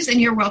stories,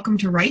 and you're welcome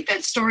to write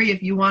that story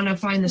if you want to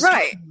find the story.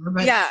 Right.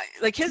 But, yeah,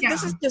 like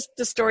this is just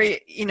the story.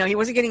 He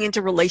wasn't getting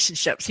into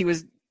relationships.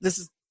 This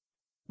is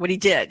what he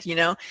did. He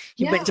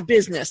went to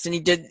business, and he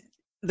did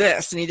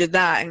this, and he did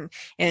that,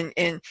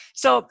 and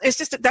so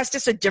that's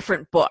just a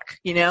different book,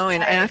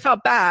 and I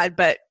felt bad,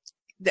 but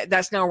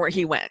that's not where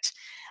he went,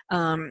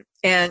 and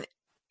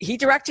he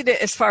directed it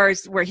as far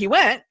as where he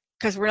went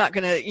because we're not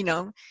going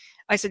to,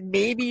 I said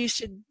maybe you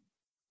should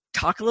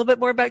talk a little bit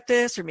more about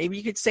this, or maybe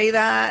you could say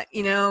that,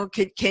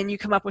 can you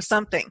come up with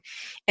something?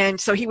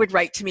 And so he would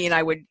write to me and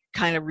I would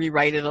kind of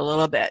rewrite it a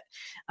little bit.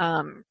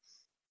 But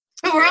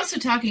we're also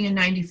talking a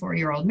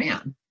 94-year-old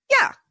man.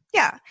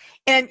 Yeah.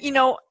 And,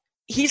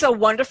 he's a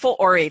wonderful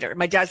orator.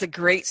 My dad's a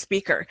great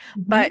speaker,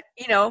 but,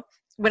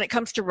 when it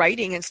comes to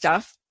writing and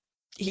stuff,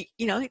 he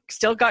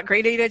still got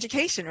grade 8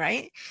 education,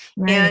 right?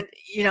 And,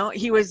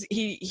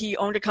 he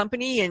owned a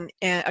company and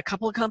a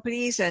couple of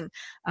companies, and,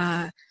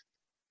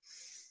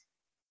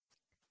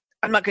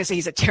 I'm not going to say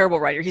he's a terrible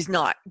writer. He's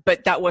not,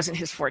 but that wasn't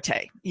his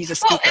forte. He's a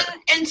speaker. Well,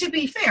 and to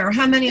be fair,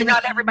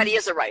 not everybody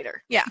is a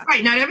writer. Yeah.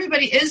 Right. Not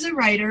everybody is a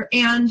writer.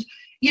 And,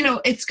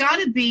 it's got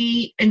to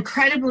be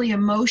incredibly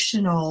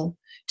emotional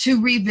to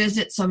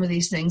revisit some of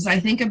these things. I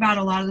think about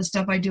a lot of the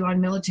stuff I do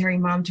on Military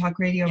Mom Talk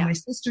Radio, my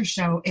sister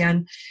show.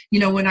 And,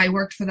 when I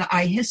worked for the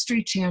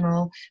iHistory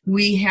channel,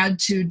 we had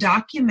to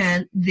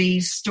document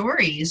these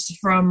stories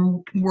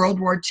from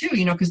World War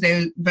II, because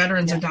the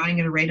veterans are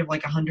dying at a rate of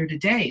like 100 a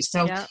day.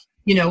 So,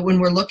 when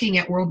we're looking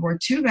at World War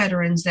II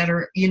veterans that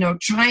are,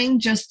 trying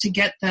just to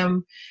get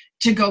them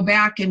to go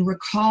back and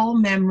recall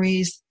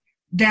memories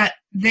that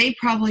they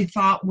probably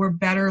thought were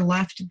better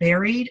left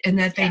buried and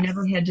that they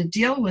never had to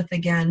deal with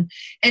again.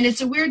 And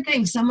it's a weird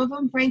thing. Some of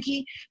them,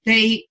 Frankie,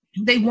 they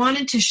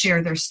wanted to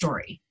share their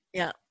story.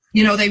 Yeah.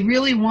 They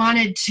really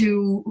wanted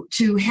to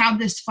have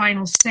this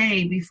final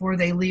say before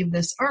they leave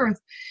this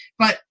earth.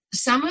 But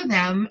some of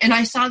them, and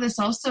I saw this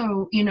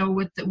also,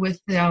 with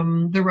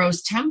the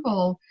Rose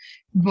Temple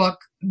book,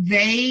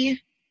 it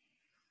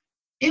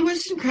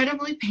was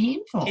incredibly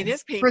painful. It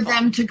is painful for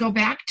them to go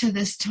back to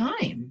this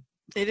time.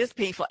 It is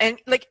painful. And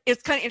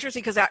it's kind of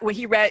interesting because when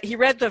he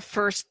read the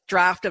first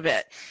draft of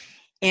it,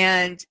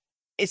 and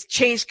it's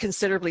changed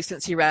considerably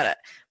since he read it.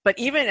 But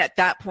even at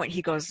that point,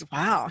 he goes,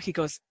 wow,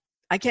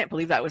 I can't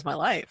believe that was my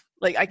life.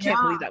 Like, I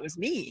can't believe that was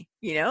me,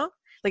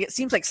 like it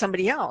seems like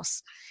somebody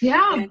else.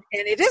 Yeah. And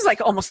it is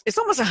like almost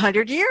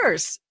 100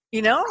 years.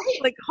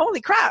 Like,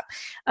 holy crap.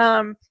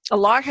 A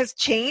lot has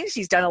changed.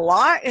 He's done a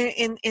lot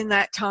in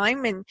that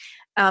time. And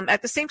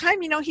at the same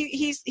time,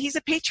 he's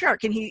a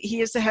patriarch, and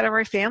he is the head of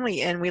our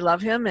family, and we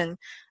love him. And,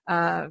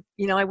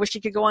 I wish he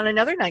could go on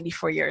another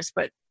 94 years,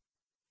 but.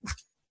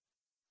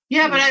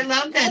 Yeah, but I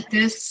love that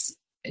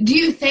do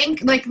you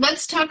think, like,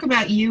 let's talk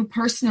about you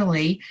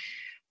personally.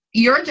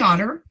 Your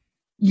daughter,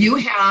 you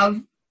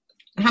have,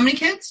 how many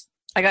kids?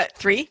 I got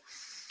 3.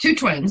 2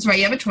 twins, right?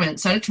 You have a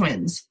set of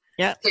twins.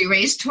 Yeah. So you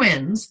raised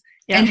twins.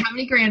 Yeah. And how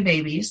many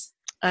grandbabies?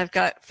 I've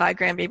got 5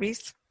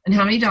 grandbabies. And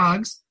how many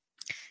dogs?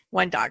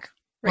 1 dog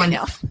right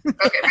now.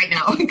 Okay, right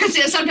now.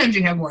 Because sometimes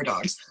you have more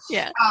dogs.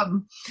 Yeah.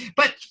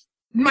 But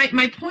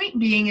my point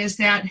being is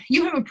that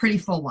you have a pretty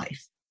full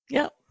life.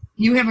 Yeah.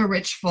 You have a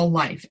rich, full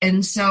life.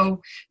 And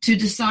so to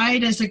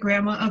decide as a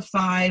grandma of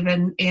 5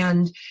 and,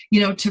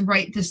 to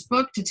write this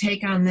book, to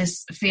take on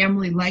this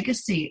family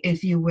legacy,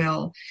 if you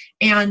will,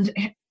 and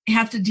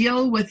have to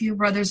deal with your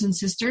brothers and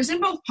sisters in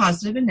both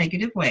positive and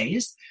negative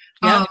ways,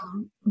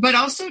 but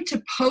also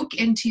to poke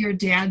into your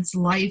dad's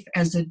life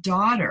as a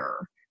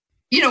daughter,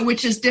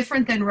 which is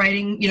different than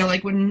writing,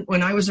 like when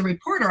I was a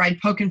reporter,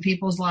 I'd poke in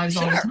people's lives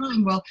all the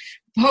time. Well,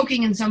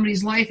 poking in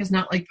somebody's life is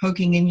not like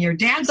poking in your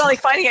dad's It's not life.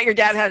 like finding out your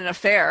dad had an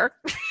affair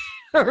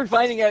or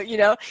finding out,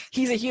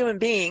 he's a human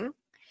being.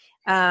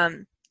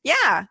 And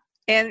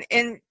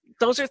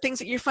those are things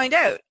that you find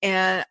out.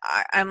 And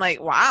I'm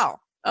like, wow,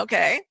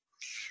 okay.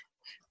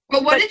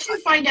 But what did you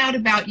find out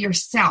about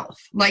yourself?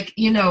 Like,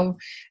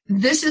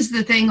 this is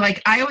the thing.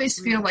 Like, I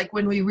always feel like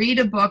when we read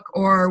a book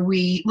or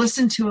we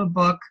listen to a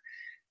book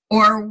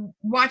or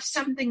watch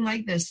something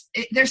like this,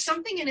 there's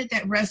something in it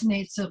that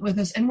resonates with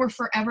us, and we're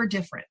forever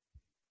different.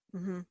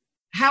 Mm-hmm.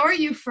 How are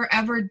you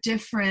forever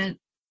different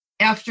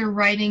after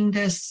writing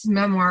this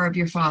memoir of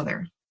your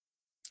father?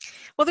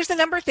 Well, there's a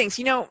number of things.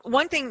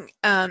 One thing,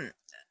 I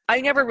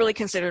never really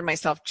considered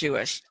myself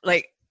Jewish.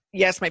 Like,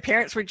 yes, my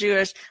parents were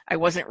Jewish. I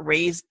wasn't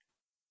raised,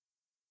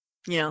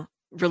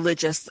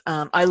 religious.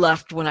 I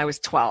left when I was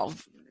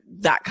 12,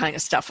 that kind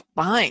of stuff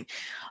behind.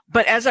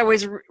 But as I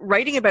was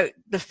writing about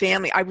the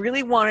family, I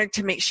really wanted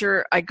to make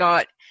sure I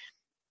got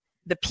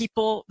the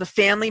people, the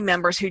family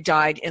members who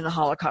died in the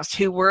Holocaust,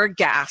 who were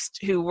gassed,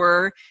 who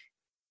were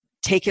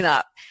taken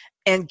up,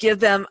 and give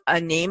them a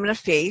name and a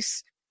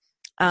face.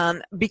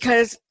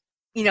 Because,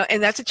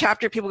 and that's a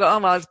chapter people go, oh,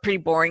 well, it's pretty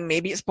boring.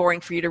 Maybe it's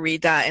boring for you to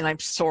read that, and I'm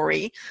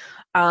sorry.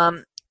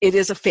 It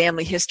is a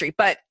family history.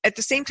 But at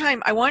the same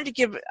time, I wanted to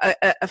give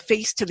a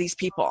face to these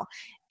people.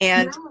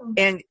 And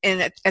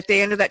at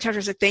the end of that chapter,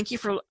 I said, thank you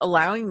for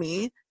allowing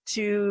me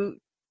to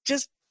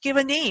just give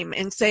a name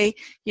and say,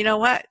 you know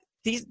what?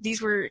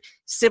 These were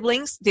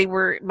siblings. They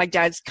were my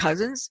dad's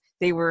cousins.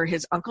 They were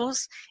his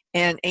uncles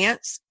and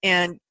aunts.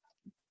 And,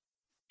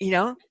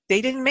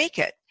 they didn't make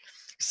it.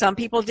 Some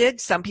people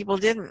did, some people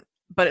didn't.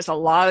 But it's a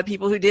lot of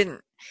people who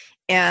didn't.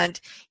 And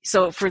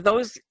so for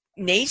those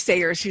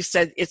naysayers who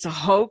said it's a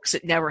hoax,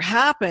 it never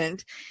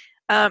happened,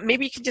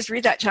 maybe you can just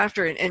read that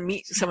chapter and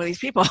meet some of these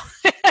people.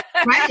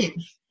 Right.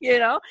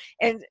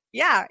 And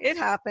yeah, it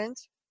happened.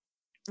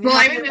 Well,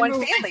 I remember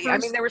one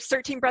family. There were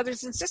 13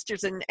 brothers and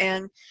sisters, and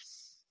I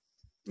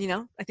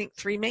think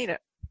 3 made it.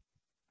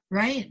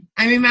 Right.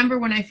 I remember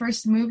when I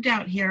first moved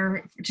out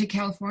here to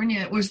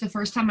California, it was the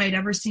first time I'd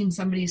ever seen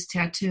somebody's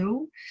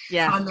tattoo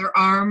on their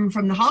arm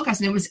from the Holocaust.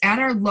 And it was at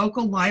our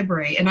local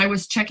library. And I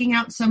was checking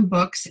out some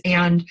books,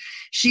 and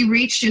she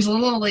was a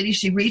little old lady.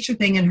 She reached her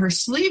thing and her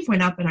sleeve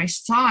went up, and I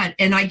saw it.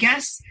 And I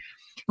guess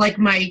like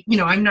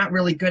I'm not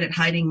really good at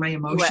hiding my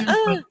emotions,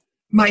 but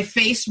my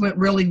face went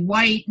really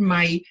white.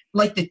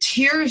 The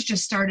tears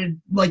just started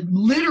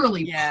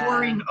literally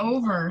pouring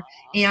over.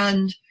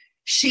 And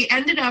she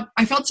ended up,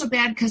 I felt so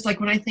bad because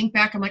when I think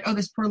back, I'm like, oh,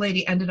 this poor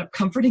lady ended up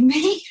comforting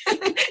me.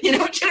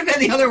 It should have been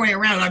the other way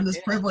around. I'm this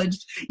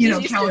privileged,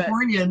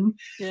 Californian.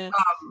 Yeah.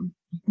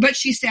 But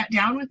she sat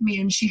down with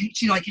me and she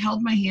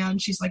held my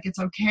hand. She's like, it's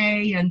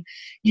okay. And,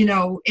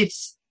 it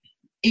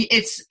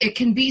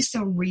can be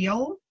so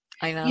real.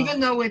 I know. Even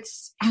though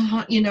it's,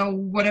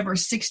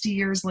 60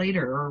 years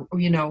later,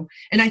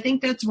 and I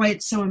think that's why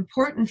it's so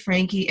important,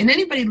 Frankie. And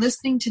anybody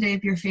listening today,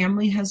 if your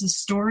family has a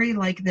story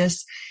like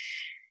this,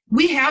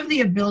 we have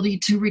the ability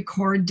to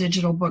record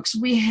digital books.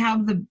 We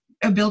have the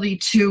ability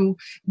to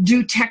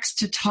do text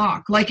to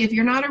talk. Like if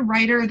you're not a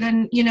writer,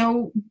 then,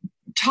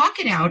 talk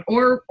it out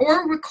or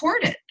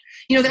record it.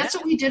 That's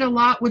what we did a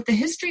lot with the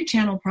History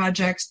Channel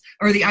projects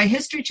or the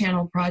iHistory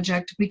Channel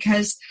project,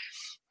 because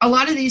a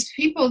lot of these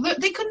people,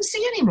 they couldn't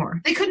see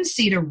anymore. They couldn't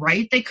see to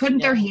write. They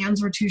couldn't, their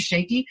hands were too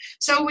shaky.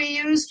 So we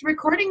used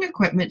recording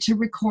equipment to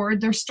record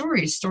their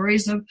stories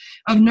of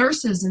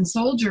nurses and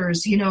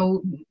soldiers,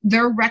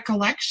 their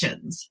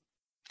recollections.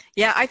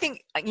 Yeah, I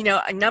think, a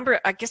number,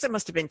 I guess it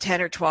must have been 10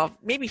 or 12,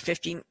 maybe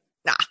 15,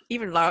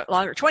 even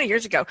longer, 20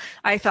 years ago,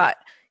 I thought,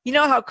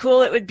 how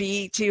cool it would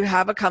be to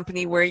have a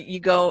company where you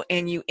go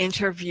and you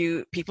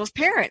interview people's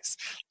parents.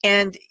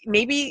 And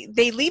maybe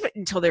they leave it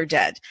until they're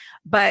dead.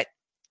 But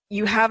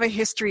you have a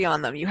history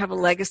on them. You have a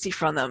legacy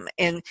from them.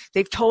 And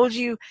they've told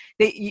you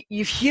that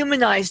you've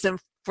humanized them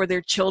for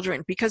their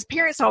children, because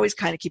parents always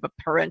kind of keep a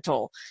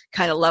parental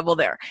kind of level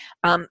there.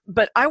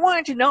 But I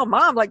wanted to know,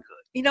 Mom,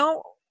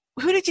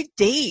 who did you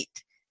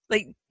date?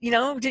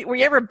 Were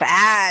you ever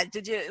bad?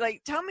 Did you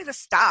tell me the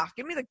stuff?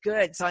 Give me the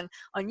goods on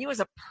you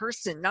as a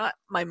person, not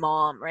my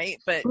mom, right?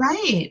 But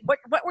right.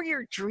 What were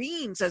your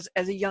dreams as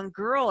a young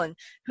girl, and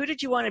who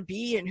did you want to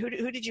be, and who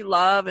did you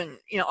love, and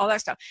all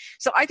that stuff.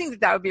 So I think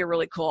that would be a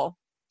really cool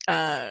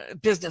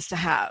business to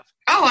have.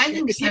 Oh, I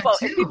think so too.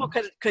 If people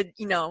could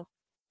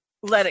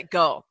let it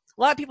go.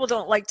 A lot of people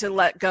don't like to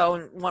let go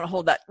and want to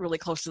hold that really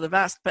close to the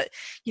vest. But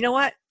you know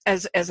what?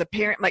 As a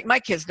parent, my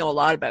kids know a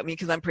lot about me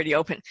because I'm pretty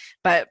open.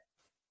 But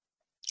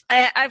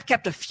I've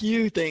kept a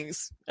few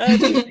things.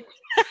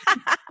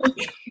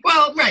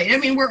 Well, right. I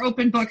mean, we're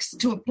open books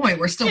to a point.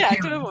 We're still Yeah,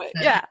 parents.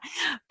 yeah.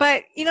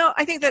 But,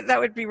 I think that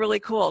would be really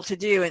cool to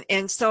do.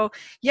 And so,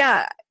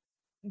 yeah,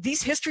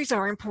 these histories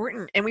are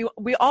important, and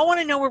we all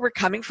want to know where we're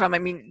coming from. I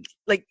mean,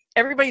 like,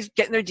 everybody's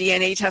getting their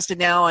DNA tested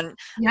now on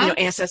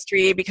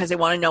Ancestry, because they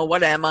want to know,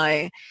 what am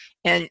I?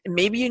 And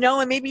maybe you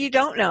know, and maybe you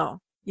don't know.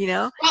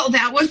 Well,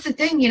 that was the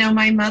thing.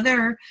 My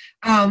mother,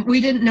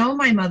 we didn't know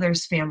my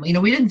mother's family.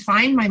 We didn't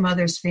find my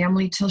mother's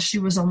family till she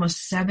was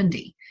almost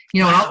 70.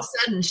 Wow. All of a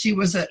sudden she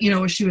was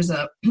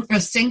a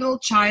single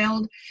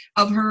child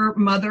of her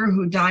mother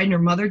who died, and her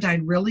mother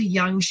died really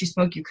young. She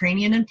spoke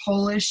Ukrainian and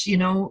Polish,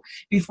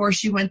 before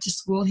she went to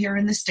school here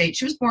in the States.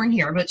 She was born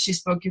here, but she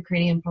spoke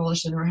Ukrainian and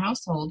Polish in her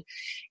household.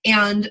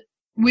 And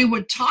we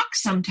would talk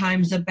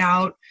sometimes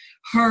about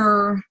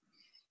her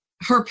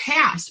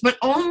past, but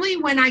only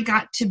when I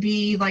got to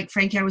be like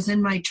Frankie. I was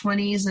in my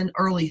 20s and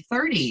early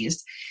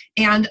 30s.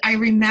 And I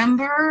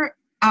remember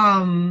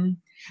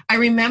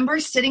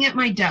sitting at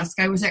my desk.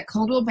 I was at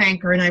Coldwell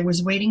Banker, and I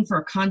was waiting for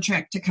a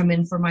contract to come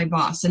in for my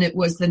boss. And it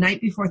was the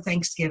night before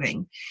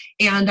Thanksgiving.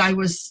 And I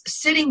was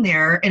sitting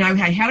there, and I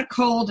had a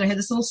cold. I had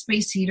this little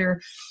space heater.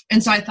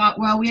 And so I thought,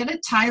 well, we had a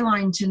tie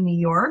line to New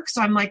York.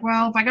 So I'm like,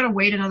 well, if I got to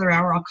wait another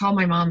hour, I'll call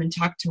my mom and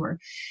talk to her.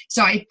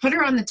 So I put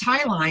her on the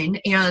tie line,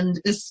 and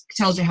this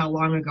tells you how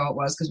long ago it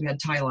was, because we had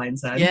tie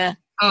lines then. Yeah.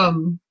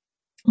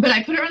 But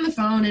I put her on the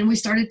phone, and we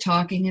started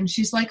talking, and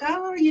she's like,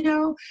 oh,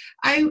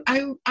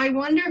 I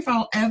wonder if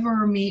I'll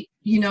ever meet,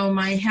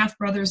 my half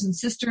brothers and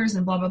sisters,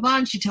 and blah, blah, blah.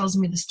 And she tells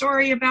me the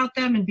story about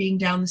them and being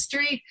down the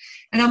street.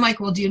 And I'm like,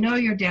 well, do you know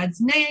your dad's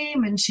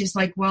name? And she's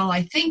like, well,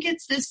 I think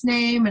it's this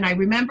name. And I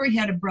remember he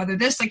had a brother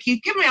this. Like,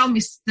 you give me all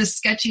this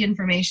sketchy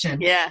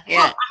information. Yeah.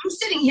 Well, I'm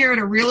sitting here at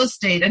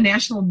a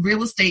national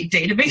real estate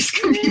database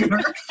computer.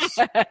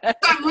 So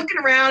I'm looking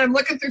around. I'm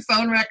looking through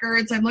phone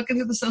records. I'm looking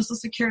through the Social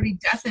Security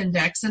Death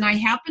Index. And I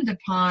happened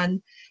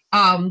upon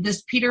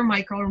this Peter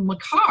Michael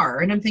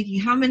McCarr. And I'm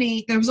thinking,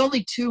 there was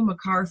only 2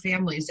 McCarr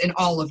families in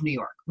all of New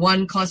York.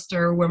 One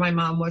cluster where my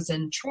mom was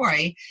in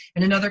Troy,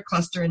 and another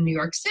cluster in New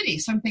York City.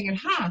 So I'm thinking,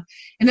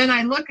 And then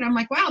I look, and I'm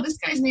like, wow, this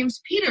guy's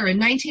name's Peter. In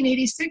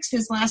 1986,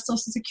 his last Social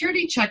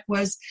Security check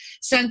was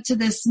sent to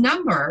this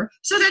number.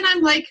 So then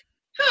I'm like,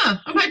 I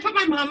might put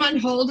my mom on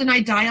hold, and I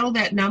dial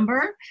that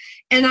number,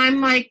 and I'm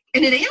like,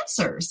 and it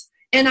answers.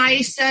 And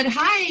I said,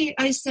 hi.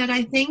 I said,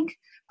 I think,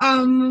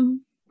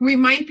 we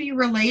might be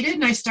related.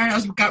 And I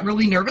got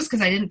really nervous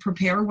because I didn't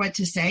prepare what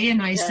to say.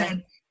 And I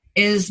said,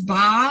 is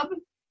Bob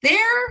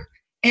there?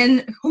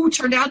 And who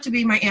turned out to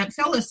be my Aunt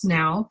Phyllis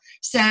now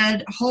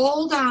said,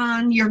 hold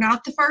on, you're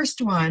not the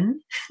first one.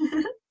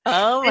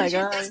 Oh my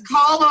God. Says,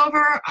 call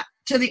over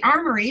to the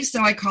Armory.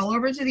 So I call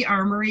over to the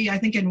Armory, I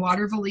think in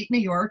Waterville, New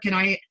York. And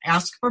I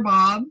ask for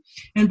Bob,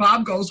 and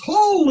Bob goes,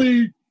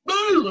 holy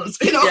Phyllis,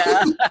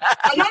 another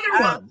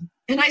one.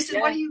 And I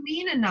said, what do you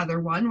mean another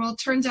one? Well, it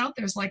turns out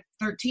there's like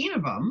 13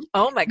 of them.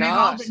 Oh, my gosh. They've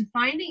all been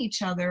finding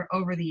each other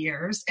over the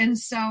years. And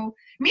so,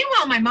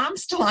 meanwhile, my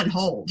mom's still on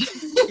hold.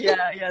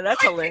 Yeah,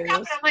 that's hilarious.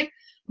 I'm like,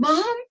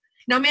 Mom?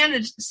 Now, man,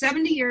 in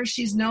 70 years,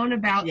 she's known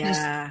about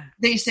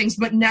these things,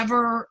 but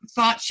never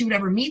thought she would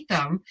ever meet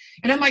them.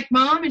 And I'm like,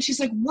 Mom? And she's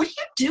like, what are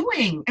you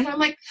doing? And I'm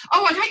like,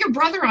 oh, I got your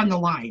brother on the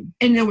line.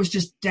 And there was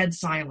just dead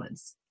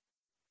silence.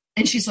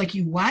 And she's like,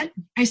 you what?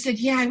 I said,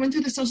 yeah, I went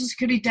through the Social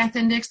Security Death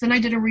Index. Then I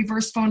did a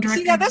reverse phone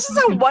directory. See, now this is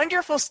a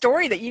wonderful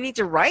story that you need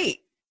to write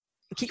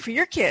and keep for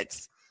your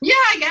kids. Yeah,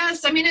 I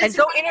guess. I mean, and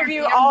go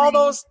interview all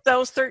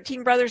those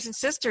 13 brothers and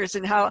sisters,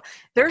 and how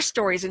their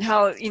stories, and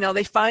how,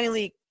 they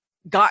finally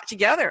got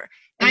together.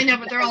 I know,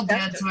 but they're all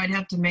dead, so I'd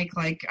have to make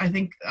I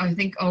think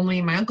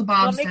only my Uncle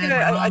Bob's dead. Make it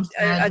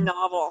a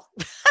novel.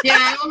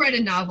 Yeah, I'll write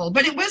a novel.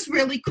 But it was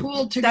really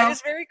cool to go. That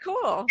is very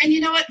cool. And you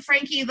know what,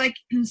 Frankie? Like,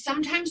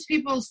 sometimes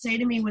people say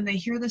to me when they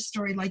hear this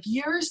story, like,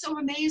 you're so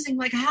amazing.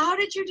 Like, how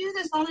did you do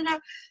this? Blah, blah, blah.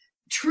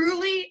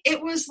 Truly,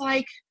 it was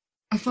like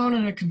a phone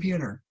and a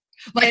computer.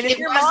 Like, and if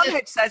your mom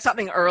had said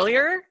something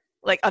earlier,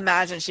 like,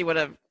 imagine she would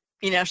have,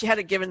 if she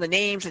had given the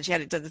names and she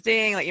had done the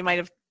thing, like, you might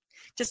have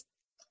just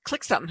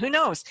click something. Who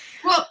knows?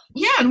 Well,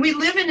 yeah, and we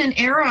live in an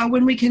era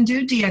when we can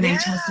do DNA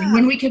testing,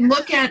 when we can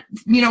look at,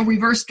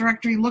 reverse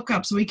directory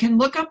lookups. We can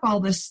look up all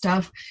this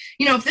stuff.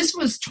 If this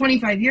was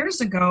 25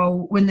 years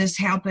ago when this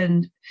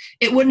happened,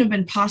 it wouldn't have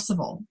been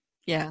possible.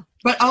 Yeah.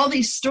 But all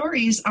these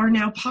stories are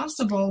now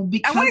possible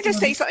because I wanted to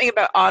say something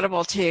about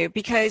Audible too,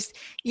 because,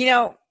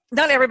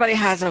 not everybody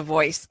has a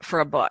voice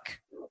for a book,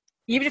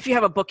 even if you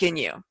have a book in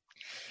you.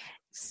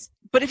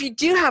 But if you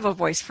do have a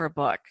voice for a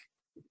book,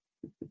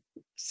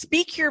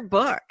 speak your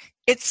book.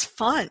 It's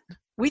fun.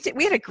 We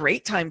had a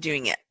great time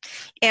doing it.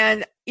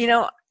 And,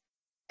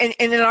 and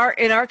in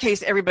our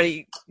case,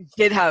 everybody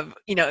did have,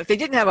 if they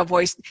didn't have a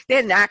voice, they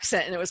had an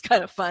accent, and it was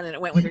kind of fun, and it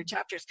went with their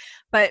chapters.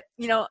 But,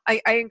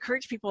 I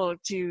encourage people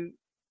to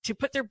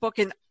put their book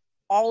in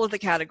all of the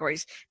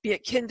categories, be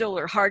it Kindle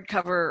or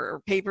hardcover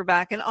or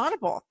paperback and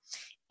Audible.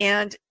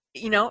 And,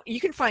 you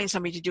can find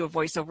somebody to do a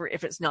voiceover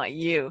if it's not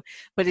you,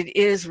 but it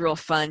is real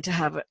fun to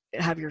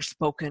have your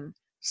spoken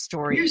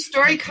story. Your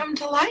story come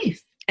to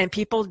life. And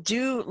people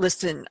do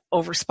listen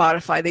over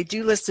Spotify. They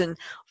do listen,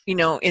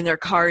 in their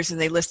cars,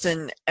 and they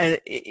listen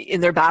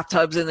in their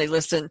bathtubs, and they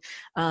listen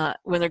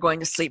when they're going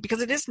to sleep,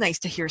 because it is nice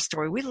to hear a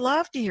story. We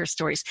love to hear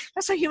stories.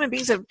 That's how human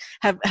beings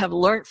have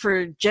learned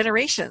for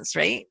generations,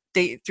 right?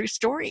 Through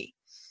story.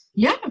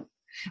 Yeah.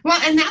 Well,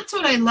 and that's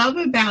what I love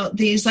about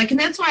these. And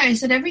that's why I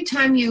said every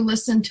time you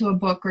listen to a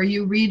book or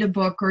you read a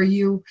book or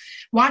you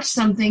watch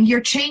something,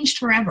 you're changed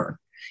forever.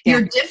 Yeah.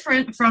 You're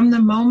different from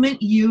the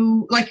moment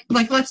you,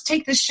 let's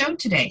take this show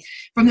today.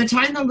 From the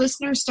time the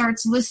listener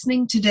starts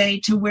listening today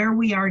to where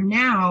we are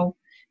now,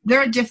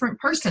 they're a different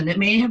person. It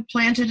may have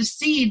planted a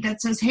seed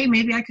that says, hey,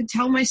 maybe I could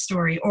tell my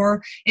story.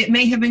 Or it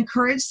may have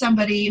encouraged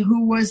somebody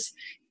who was,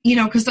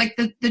 because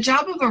the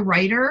job of a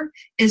writer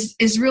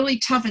is really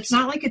tough. It's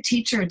not like a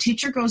teacher. A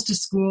teacher goes to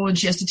school and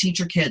she has to teach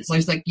her kids.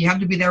 It's like you have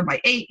to be there by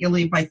 8, you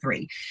leave by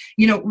 3.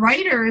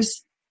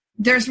 Writers,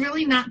 there's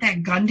really not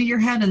that gun to your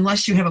head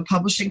unless you have a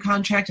publishing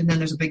contract, and then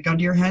there's a big gun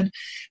to your head.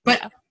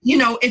 But,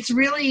 it's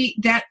really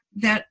that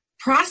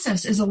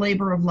process is a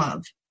labor of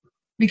love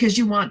because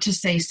you want to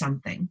say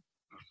something.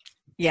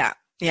 Yeah.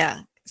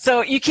 Yeah.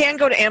 So you can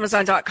go to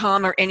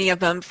Amazon.com or any of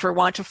them. For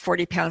Want of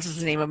 40 Pounds is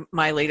the name of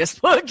my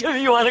latest book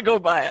if you want to go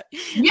buy it.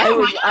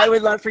 Yeah, I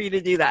would love for you to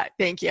do that.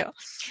 Thank you.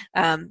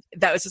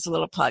 That was just a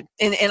little plug.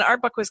 And our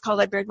book was called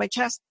I Bared My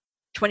Chest,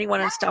 21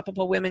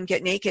 Unstoppable Women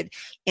Get Naked.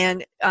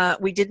 And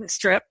we didn't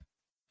strip.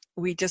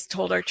 We just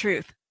told our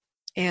truth.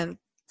 And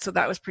so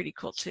that was pretty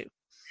cool too.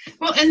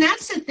 Well, and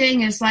that's the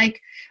thing is I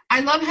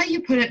love how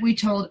you put it, we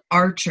told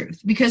our truth,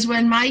 because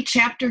when my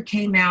chapter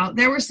came out,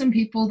 there were some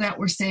people that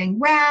were saying,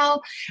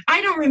 well,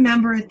 I don't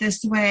remember it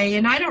this way,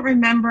 and I don't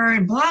remember,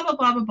 and blah, blah,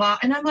 blah, blah, blah.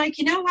 And I'm like,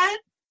 you know what?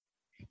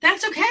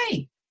 That's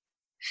okay.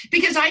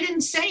 Because I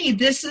didn't say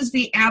this is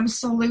the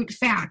absolute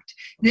fact.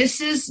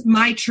 This is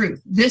my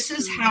truth. This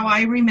is how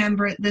I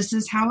remember it. This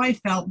is how I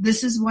felt.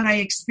 This is what I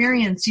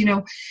experienced.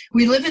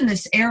 We live in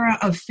this era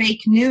of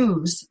fake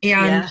news,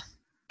 and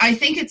I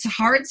think it's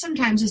hard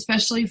sometimes,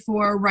 especially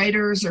for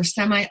writers or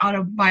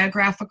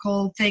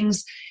semi-autobiographical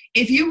things,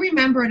 if you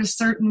remember it a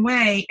certain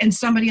way and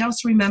somebody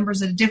else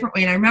remembers it a different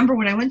way. And I remember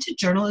when I went to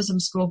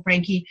journalism school,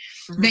 Frankie,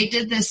 they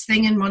did this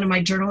thing in one of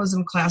my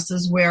journalism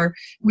classes where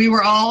we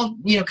were all,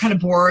 kind of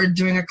bored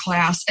doing a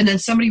class, and then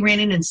somebody ran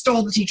in and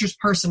stole the teacher's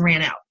purse and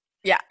ran out.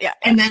 Yeah.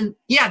 And then,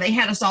 they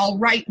had us all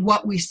write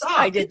what we saw.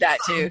 I did that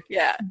too.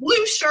 Yeah.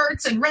 Blue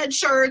shirts and red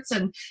shirts.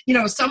 And,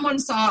 someone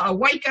saw a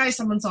white guy,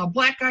 someone saw a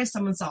black guy,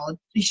 someone saw a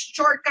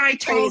short guy,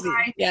 tall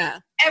guy. Yeah.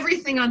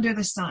 Everything under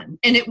the sun.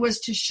 And it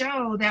was to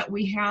show that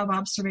we have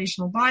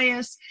observational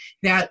bias,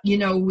 that,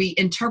 we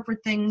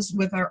interpret things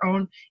with our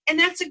own. And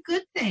that's a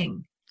good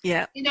thing.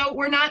 Yeah.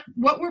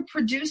 What we're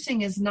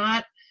producing is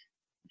not,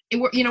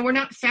 we're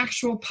not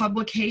factual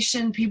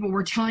publication people.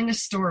 We're telling a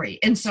story.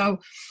 And so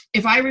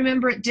if I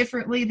remember it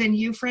differently than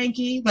you,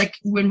 Frankie, like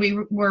when we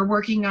were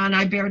working on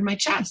I Bared My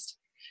Chest,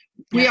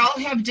 we all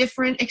have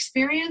different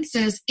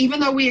experiences, even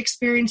though we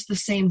experience the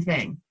same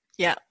thing.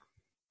 Yeah.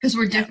 Because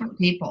we're different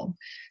people.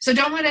 So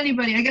don't let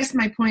anybody, I guess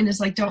my point is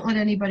don't let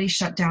anybody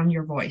shut down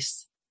your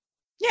voice.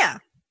 Yeah.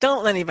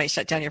 Don't let anybody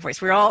shut down your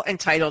voice. We're all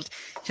entitled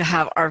to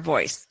have our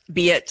voice,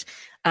 be it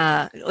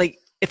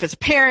if it's a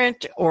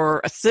parent or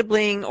a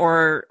sibling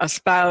or a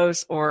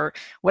spouse or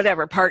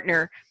whatever,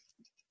 partner,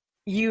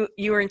 you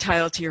are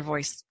entitled to your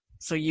voice.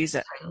 So use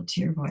it. Entitled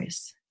to your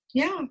voice.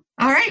 Yeah.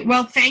 All right.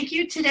 Well, thank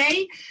you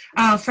today,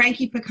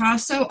 Frankie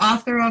Picasso,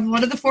 author of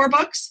what are the 4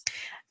 books?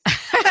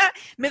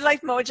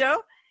 Midlife Mojo,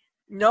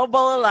 No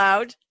Bull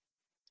Allowed,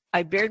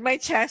 I Bared My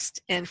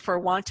Chest, and For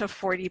Want of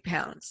 40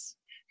 Pounds.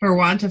 For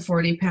Want of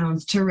 40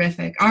 Pounds.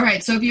 Terrific. All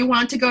right. So if you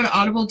want to go to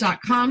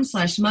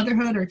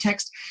audible.com/motherhood or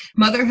text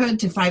motherhood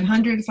to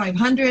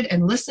 500-500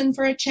 and listen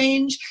for a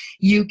change,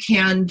 you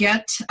can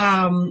get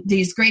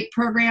these great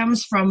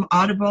programs from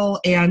Audible,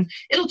 and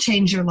it'll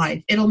change your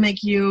life. It'll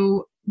make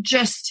you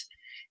just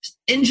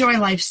enjoy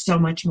life so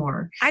much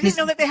more. I didn't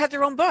know that they had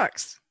their own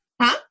books.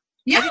 Huh?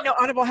 Yeah. I didn't know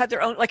Audible had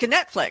their own, like a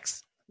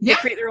Netflix. They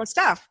create their own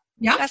stuff.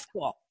 Yeah. That's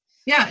cool.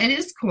 Yeah, it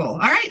is cool. All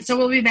right. So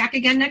we'll be back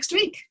again next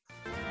week.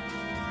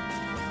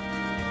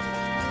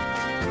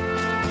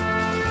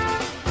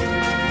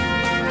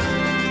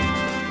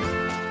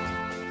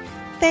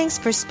 Thanks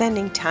for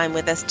spending time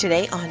with us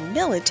today on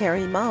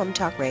Military Mom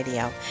Talk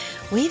Radio.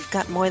 We've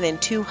got more than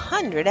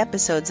 200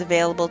 episodes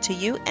available to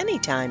you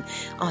anytime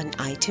on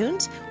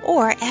iTunes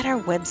or at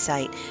our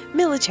website,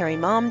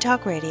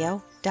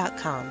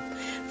 militarymomtalkradio.com.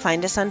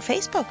 Find us on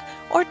Facebook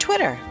or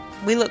Twitter.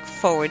 We look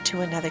forward to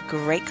another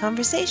great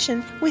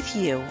conversation with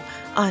you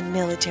on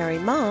Military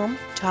Mom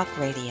Talk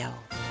Radio.